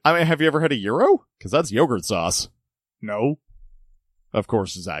with it. I mean, have you ever had a gyro? Because that's yogurt sauce. No. Of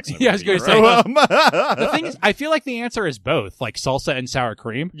course, Zach's never Yeah, I had was a going to say, gyro. the thing is, I feel like the answer is both, like salsa and sour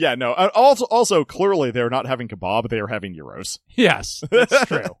cream. Yeah, no. Also, clearly, they're not having kebab, they are having gyros. Yes, that's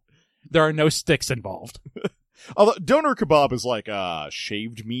true. There are no sticks involved. Although, doner kebab is like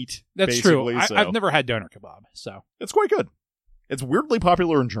shaved meat. That's true. basically, so I've never had doner kebab, so. it's quite good. It's weirdly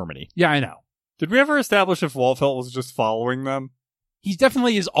popular in Germany. Yeah, I know. Did we ever establish if Waltfeld was just following them? He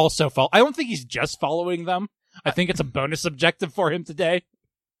definitely is also I don't think he's just following them. I think it's a bonus objective for him today.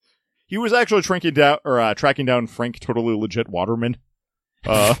 He was actually tracking down Frank Totally Legit Waterman.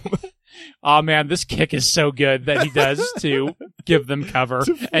 Oh man, this kick is so good that he does to give them cover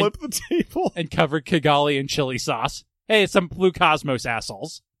to flip the table. and cover Kigali in chili sauce. Hey, it's some Blue Cosmos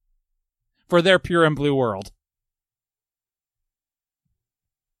assholes. For their pure and blue world.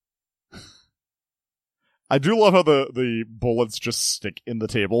 I do love how the bullets just stick in the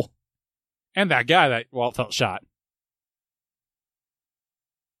table. And that guy that Waltfeld shot.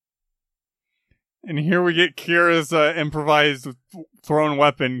 And here we get Kira's improvised thrown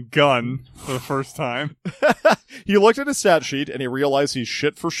weapon gun for the first time. He looked at his stat sheet and he realized he's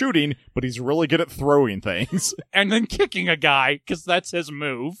shit for shooting, but he's really good at throwing things. And then kicking a guy, because that's his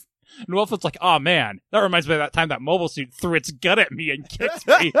move. And Waltfeld's like, oh man, that reminds me of that time that mobile suit threw its gun at me and kicked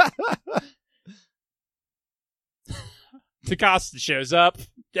me. Takasta shows up.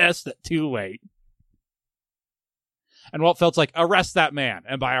 Guess that too late. And Waltfeld's like, arrest that man.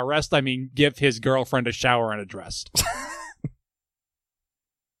 And by arrest, I mean give his girlfriend a shower and a dress.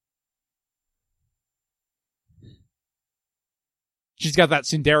 She's got that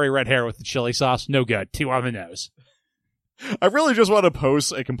tsundere red hair with the chili sauce. No good. 2 on the nose. I really just want to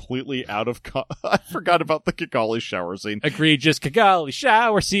post a completely out of... I forgot about the Kigali shower scene. Egregious Kigali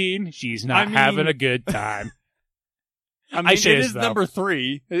shower scene. She's not having a good time. I mean, it is though. number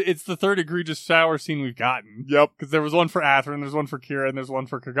 3. It's the third egregious shower scene we've gotten. Yep. Because there was one for Athrun, there's one for Kira, and there's one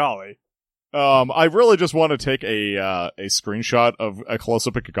for Kigali. I really just want to take a screenshot of a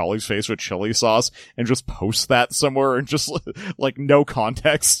close-up of Kigali's face with chili sauce and just post that somewhere and just, like, no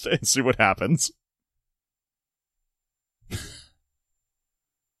context and see what happens. It's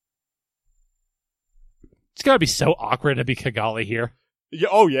gotta be so awkward to be Kigali here. Yeah,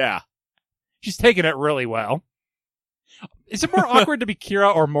 oh, yeah. She's taking it really well. Is it more awkward to be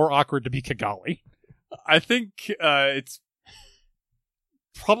Kira or more awkward to be Kigali? I think it's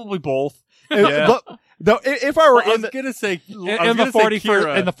probably both. Yeah. Though, if I were in the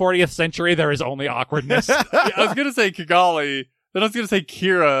 40th century, there is only awkwardness. Yeah, I was gonna say Kigali, then I was gonna say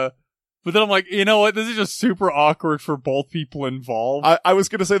Kira, but then I'm like, you know what? This is just super awkward for both people involved. I was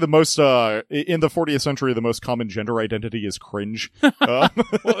gonna say the most, in the 40th century, the most common gender identity is cringe. Well,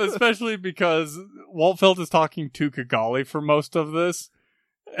 especially because Waltfeld is talking to Kigali for most of this,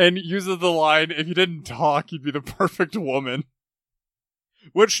 and uses the line, if you didn't talk, you'd be the perfect woman.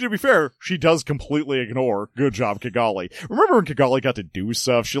 Which, to be fair, she does completely ignore. Good job, Kigali. Remember when Kigali got to do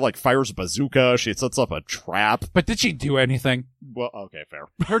stuff? She, like, fires a bazooka, she sets up a trap. But did she do anything? Well, okay, fair.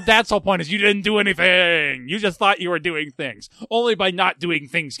 Her dad's whole point is you didn't do anything. You just thought you were doing things. Only by not doing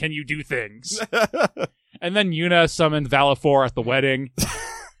things can you do things. And then Yuna summoned Valifor at the wedding.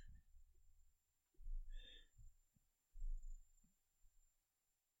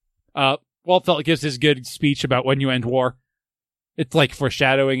 Waltfeld gives his good speech about when you end war. It's like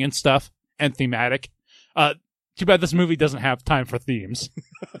foreshadowing and stuff, and thematic. Too bad this movie doesn't have time for themes,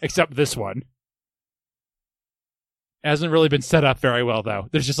 except this one. It hasn't really been set up very well, though.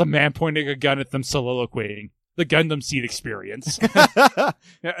 There's just a man pointing a gun at them soliloquying. The Gundam SEED experience. Yeah,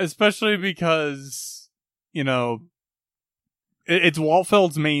 especially because, you know, it's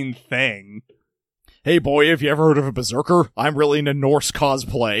Waltfeld's main thing. Hey boy, have you ever heard of a berserker? I'm really into Norse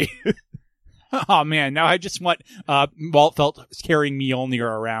cosplay. Oh man, now I just want Walt Felt carrying Mjolnir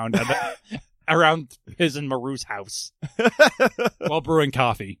around around his and Maru's house while brewing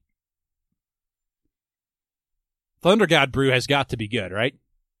coffee. Thunder God brew has got to be good, right?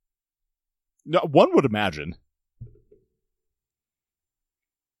 No, one would imagine.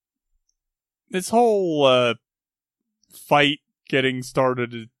 This whole fight getting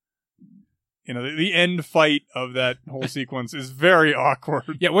started, the end fight of that whole sequence is very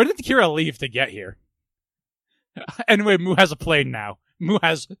awkward. Yeah, where did Kira leave to get here? Anyway, Mu has a plane now. Mu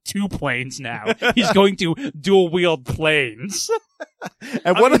has 2 planes now. He's going to dual-wield planes.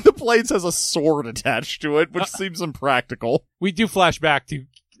 And one of the planes has a sword attached to it, which seems impractical. We do flash back to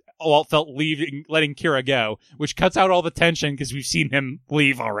Walt Felt letting Kira go, which cuts out all the tension because we've seen him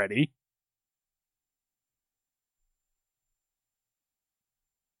leave already.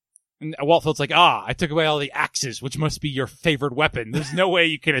 And Walt Felt's like, I took away all the axes, which must be your favorite weapon. There's no way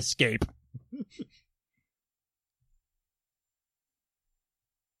you can escape.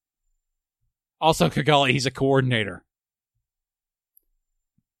 Also, Kigali, he's a coordinator.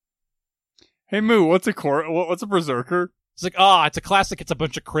 Hey Moo, what's a berserker? It's like, it's a classic. It's a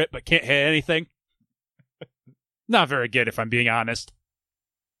bunch of crit, but can't hit anything. Not very good, if I'm being honest.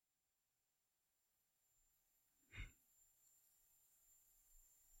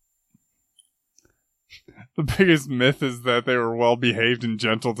 The biggest myth is that they were well behaved and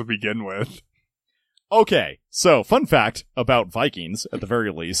gentle to begin with. Okay, so fun fact about Vikings, at the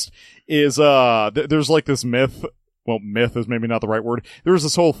very least, is there's like this myth. Well, myth is maybe not the right word. There was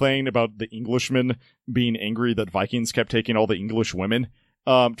this whole thing about the Englishmen being angry that Vikings kept taking all the English women.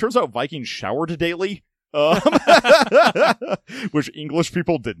 Turns out Vikings showered daily, which English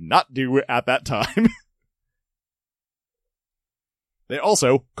people did not do at that time. They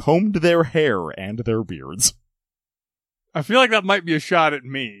also combed their hair and their beards. I feel like that might be a shot at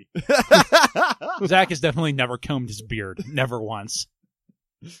me. Zach has definitely never combed his beard. Never once.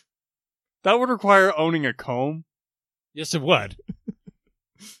 That would require owning a comb. Yes, it would.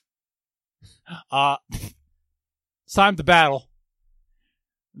 It's time to battle.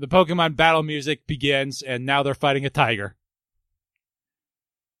 The Pokemon battle music begins, and now they're fighting a tiger.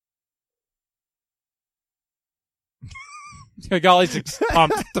 Kigali's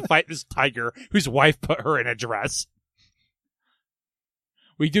pumped to fight this tiger, whose wife put her in a dress.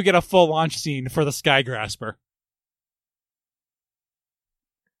 We do get a full launch scene for the Sky Grasper.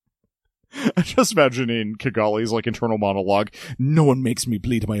 I'm just imagining Kigali's internal monologue. No one makes me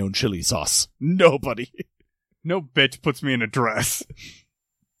bleed my own chili sauce. Nobody. No bitch puts me in a dress.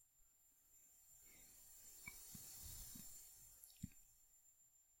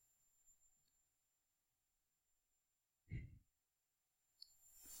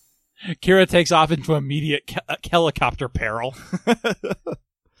 Kira takes off into immediate helicopter peril.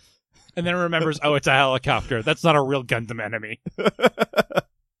 And then remembers, it's a helicopter. That's not a real Gundam enemy.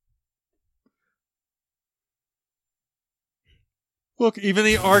 Look, even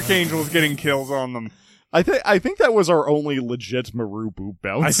the Archangel's getting kills on them. I think that was our only legit Maru boob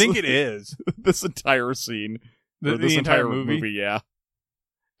bounce. I think it is. This entire scene. The entire movie? Yeah.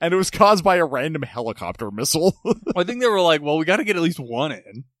 And it was caused by a random helicopter missile. I think they were like, well, we gotta get at least one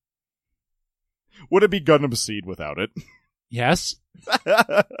in. Would it be Gundam SEED without it? Yes.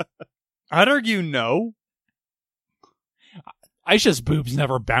 I'd argue no. Aisha's boobs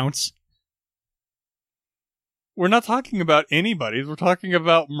never bounce. We're not talking about anybody's. We're talking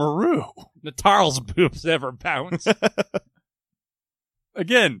about Maru. Natarl's boobs never bounce.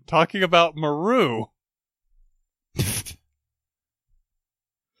 Again, talking about Maru.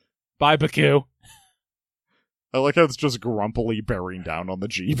 Bye, Baku. I like how it's just grumpily bearing down on the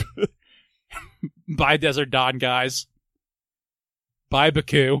Jeep. Bye, Desert Dawn, guys. Bye,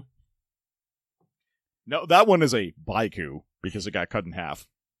 Baku. No, that one is a Baiku, because it got cut in half.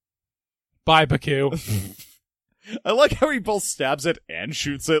 Bye, Baku. I like how he both stabs it and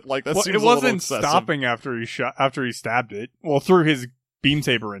shoots it. Like that seems it a little wasn't excessive. stopping after he stabbed it. Well, threw his beam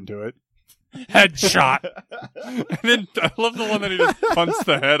saber into it. Headshot. And then I love the one that he just punts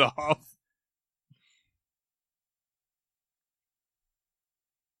the head off.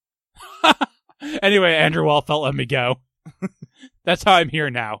 Anyway, Andrew Wellfelt, let me go. That's how I'm here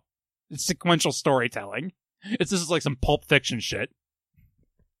now. It's sequential storytelling. This is like some Pulp Fiction shit.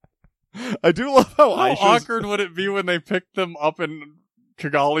 I do love how How Aisha's... awkward would it be when they picked them up and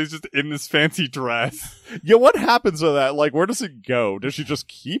Kigali's just in this fancy dress? Yeah, what happens to that? Like, where does it go? Does she just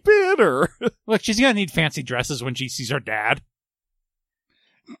keep it, or...? Look, she's gonna need fancy dresses when she sees her dad.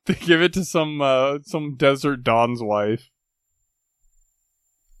 They give it to some Desert Dawn's wife.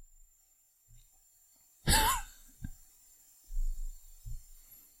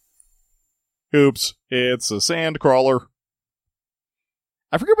 Oops, it's a sand crawler.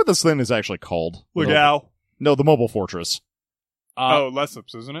 I forget what this thing is actually called. Lugao. No, the mobile fortress.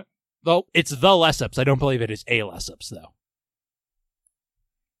 Lesseps, isn't it? Though it's the Lesseps. I don't believe it is a Lesseps, though.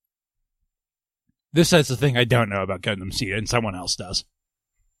 This is the thing I don't know about Gundam SEED, and someone else does.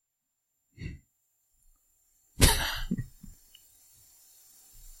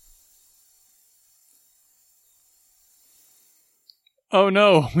 Oh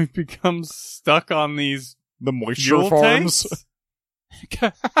no, we've become stuck on these The moisture fuel farms. tanks?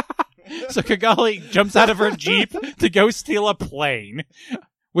 So Kigali jumps out of her Jeep to go steal a plane,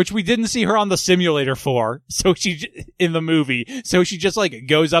 which we didn't see her on the simulator for. So in the movie, so she just like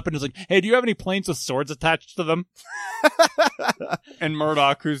goes up and is like, "Hey, do you have any planes with swords attached to them?" And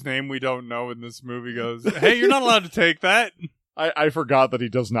Murdoch, whose name we don't know in this movie, goes, "Hey, you're not allowed to take that." I forgot that he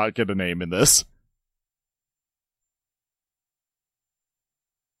does not get a name in this.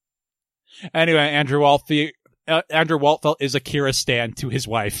 Anyway, Andrew Waltfeld is Akira stan to his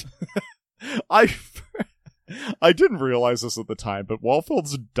wife. I didn't realize this at the time, but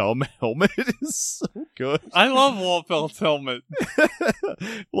Walfeld's dumb helmet is so good. I love Walfeld's helmet.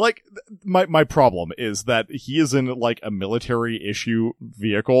 Like, my problem is that he is in, like, a military issue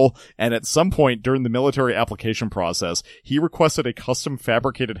vehicle, and at some point during the military application process, he requested a custom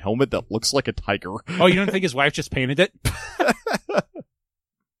fabricated helmet that looks like a tiger. Oh, you don't think his wife just painted it?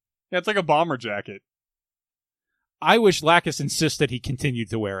 Yeah, it's like a bomber jacket. I wish Lacus insisted he continued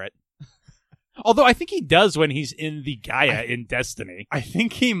to wear it. Although I think he does when he's in the Gaia in Destiny. I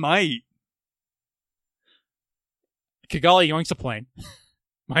think he might. Kigali yoinks a plane.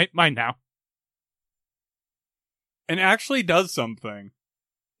 Mine now. And actually does something.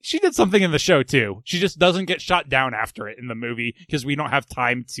 She did something in the show, too. She just doesn't get shot down after it in the movie because we don't have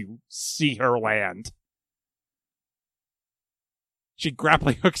time to see her land. She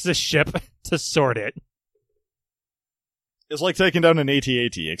grappling hooks the ship to sort it. It's like taking down an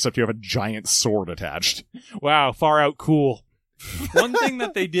AT-AT, except you have a giant sword attached. Wow, far out cool. One thing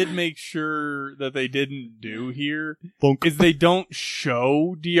that they did make sure that they didn't do here Thunk. is they don't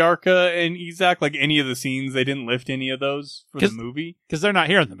show Diarca and Izak, like any of the scenes. They didn't lift any of those for the movie. Because they're not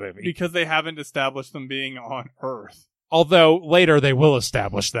here in the movie. Because they haven't established them being on Earth. Although, later they will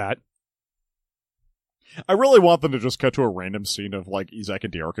establish that. I really want them to just cut to a random scene of, like, Izak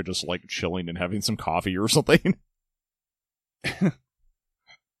and Diarca just, like, chilling and having some coffee or something.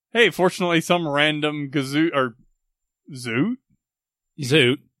 Hey, fortunately, some random Zoot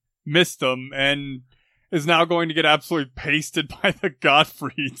Zoot missed them and is now going to get absolutely pasted by the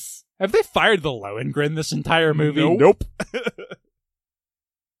Godfreys. Have they fired the Lohengrin this entire movie? Nope.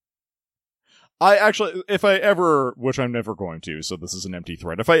 I actually, if I ever, which I'm never going to, so this is an empty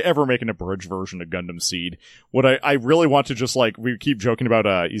threat, if I ever make an abridged version of Gundam SEED, what I really want to just, like, we keep joking about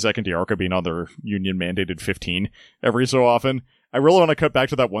Izak and Diarca being on their union-mandated 15 every so often. I really want to cut back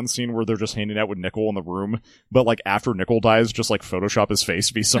to that one scene where they're just hanging out with Nickel in the room, but, like, after Nickel dies, just, like, Photoshop his face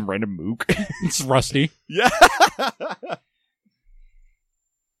to be some random mook. It's Rusty. Yeah!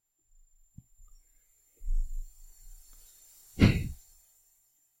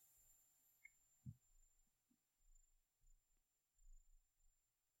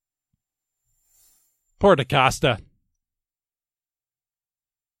 Poor DaCosta.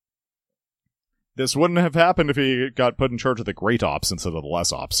 This wouldn't have happened if he got put in charge of the Great Ops instead of the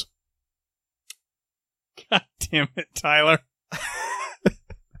Less Ops. God damn it, Tyler.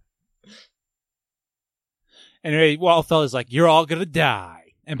 Anyway, Walfeld is like, "You're all gonna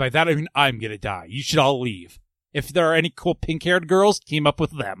die." And by that I mean I'm gonna die. You should all leave. If there are any cool pink-haired girls, team up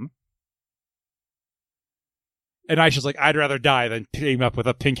with them. And Aisha's like, "I'd rather die than team up with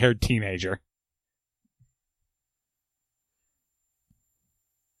a pink-haired teenager."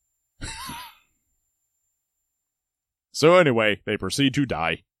 So anyway, they proceed to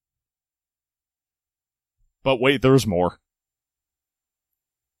die. But wait, there's more.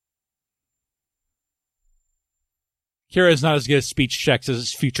 Kira's not as good at speech checks as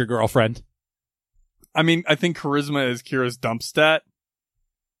his future girlfriend. I mean, I think charisma is Kira's dump stat.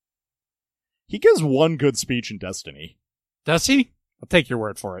 He gives one good speech in Destiny. Does he? I'll take your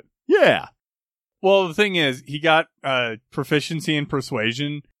word for it. Yeah. Well, the thing is, he got proficiency in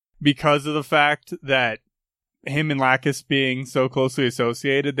persuasion because of the fact that him and Lacus being so closely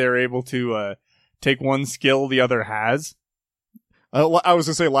associated, they're able to take one skill the other has. I was going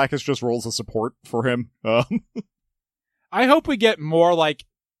to say Lacus just rolls a support for him. I hope we get more like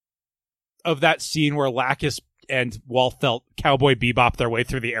of that scene where Lacus and Walfeld Cowboy Bebop their way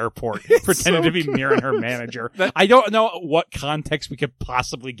through the airport, pretending to be Mira and her manager. I don't know what context we could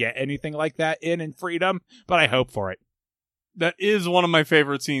possibly get anything like that in Freedom, but I hope for it. That is one of my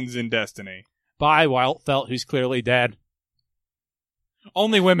favorite scenes in Destiny. Bye, Wildfelt, who's clearly dead.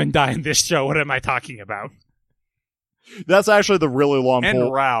 Only women die in this show. What am I talking about? That's actually the really long And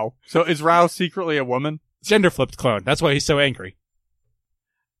pull. Rao. So is Rao secretly a woman? Gender flipped clone. That's why he's so angry.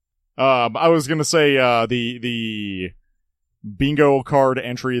 I was gonna say, the bingo card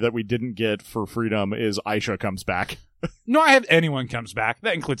entry that we didn't get for Freedom is Aisha comes back. No, I have anyone comes back.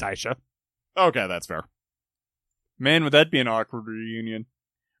 That includes Aisha. Okay, that's fair. Man, would that be an awkward reunion?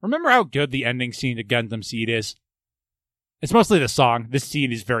 Remember how good the ending scene to Gundam Seed is? It's mostly the song. This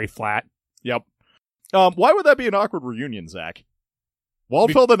scene is very flat. Yep. Why would that be an awkward reunion, Zach?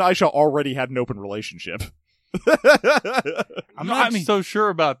 Waldfeld and Aisha already had an open relationship. I'm not so sure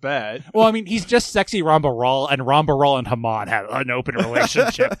about that. Well, I mean, he's just sexy Ramba Rawl, and Ramba Rawl and Haman had an open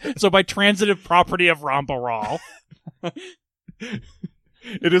relationship. So by transitive property of Ramba Rawl.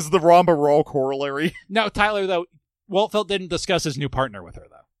 It is the Ramba Rawl corollary. Now, Tyler, though, Waldfeld didn't discuss his new partner with her,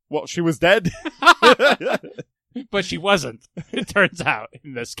 though. Well, she was dead. But she wasn't, it turns out,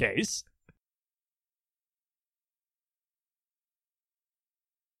 in this case.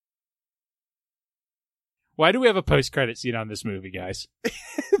 Why do we have a post-credit scene on this movie, guys?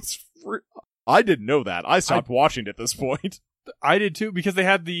 I didn't know that. I stopped watching at this point. I did too, because they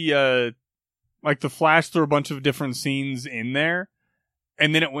had the flash through a bunch of different scenes in there,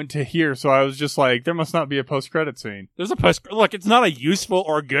 and then it went to here, so I was just like, there must not be a post-credit scene. There's a look, it's not a useful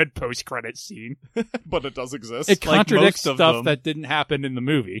or good post-credit scene. But it does exist. It contradicts most of stuff them. that didn't happen in the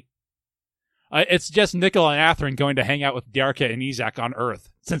movie. It's just Nickel and Atherin going to hang out with Diarca and Izak on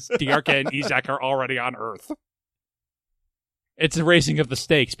Earth, since Diarca and Izak are already on Earth. It's a raising of the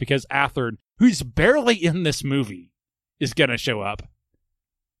stakes, because Atherin, who's barely in this movie, is going to show up.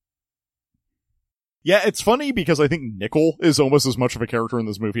 Yeah, it's funny because I think Nickel is almost as much of a character in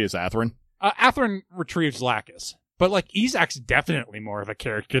this movie as Atherin. Atherin retrieves Lacus, but like Izak's definitely more of a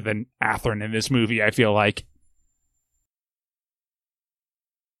character than Atherin in this movie, I feel like.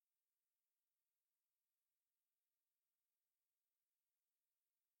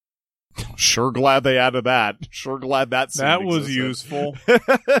 Sure glad they added that. Sure glad that scene That was existed. useful.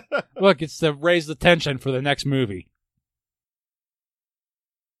 Look, it's to raise the tension for the next movie.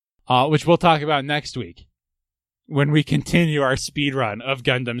 Which we'll talk about next week when we continue our speed run of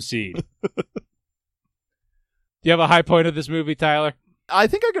Gundam Seed. Do you have a high point of this movie, Tyler? I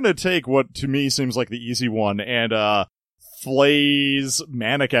think I'm going to take what to me seems like the easy one and Flay's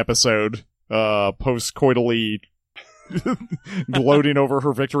manic episode post-coitally gloating over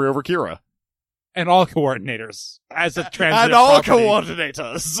her victory over Kira. And all coordinators as a transitive And all property.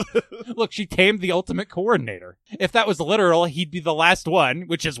 coordinators. Look, she tamed the ultimate coordinator. If that was literal, he'd be the last one,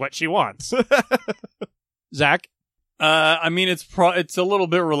 which is what she wants. Zach? I mean, it's a little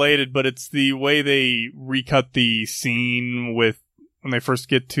bit related, but it's the way they recut the scene with when they first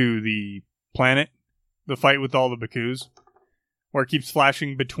get to the planet, the fight with all the Bakus, where it keeps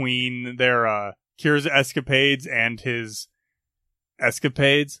flashing between their Kira's escapades and his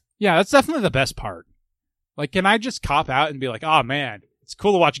escapades. Yeah, that's definitely the best part. Like, can I just cop out and be like, oh man, it's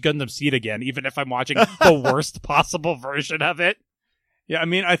cool to watch Gundam Seed again, even if I'm watching the worst possible version of it? Yeah, I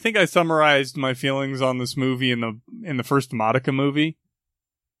mean, I think I summarized my feelings on this movie in the first Madoka movie.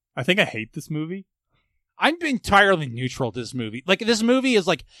 I think I hate this movie. I'm entirely neutral to this movie. Like, this movie is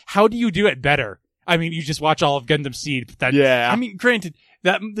like, how do you do it better? I mean, you just watch all of Gundam Seed. But that, Yeah. I mean, granted,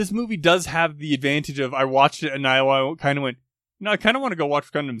 that this movie does have the advantage of I watched it and I kind of went, no, I kind of want to go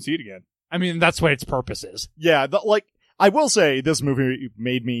watch Gundam Seed again. I mean, that's what its purpose is. Yeah, I will say this movie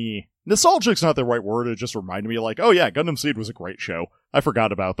made me... Nostalgic's not the right word, it just reminded me like, oh yeah, Gundam Seed was a great show. I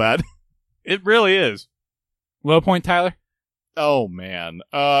forgot about that. It really is. Low point, Tyler? Oh man.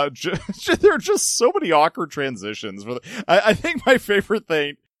 There are just so many awkward transitions. I think my favorite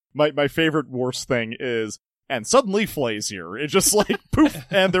thing, my favorite worst thing is, and suddenly Flay's here. It's just like, poof,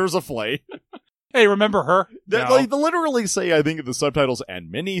 and there's a Flay. Hey, remember her? They No. literally say, I think in the subtitles, and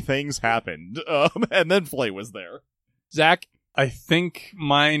many things happened. And then Flay was there. Zach? I think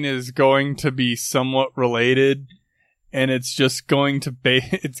mine is going to be somewhat related, and it's just going to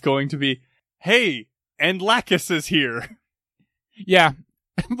be, hey, and Lacus is here. Yeah.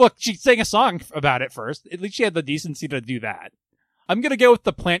 Look, she sang a song about it first. At least she had the decency to do that. I'm going to go with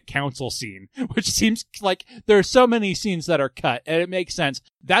the plant council scene, which seems like there are so many scenes that are cut, and it makes sense.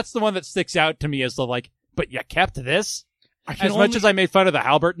 That's the one that sticks out to me as the like, but you kept this? Much as I made fun of the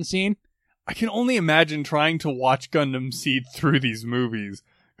Halberton scene. I can only imagine trying to watch Gundam Seed through these movies,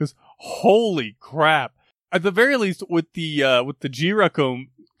 because holy crap. At the very least, with the Jirako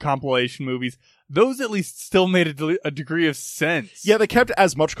compilation movies, those at least still made a degree of sense. Yeah, they kept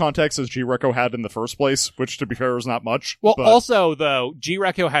as much context as G-Reco had in the first place, which, to be fair, is not much. Well, but... also, though,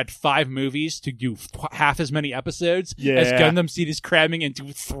 G-Reco had 5 movies to do half as many episodes as Gundam Seed is cramming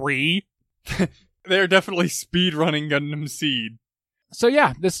into 3. They're definitely speedrunning Gundam Seed. So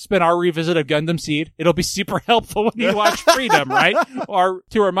yeah, this has been our revisit of Gundam Seed. It'll be super helpful when you watch Freedom, right? Or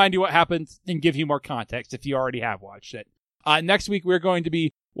to remind you what happens and give you more context if you already have watched it. Next week, we're going to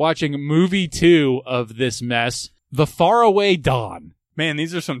be watching movie 2 of this mess, The Faraway Dawn. Man,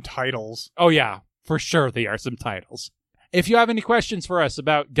 these are some titles. Oh yeah, for sure they are some titles. If you have any questions for us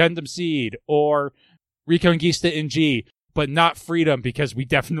about Gundam Seed or Reconquista in G, but not Freedom because we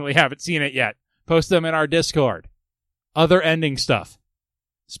definitely haven't seen it yet, post them in our Discord. Other ending stuff.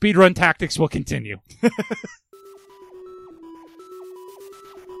 Speedrun tactics will continue.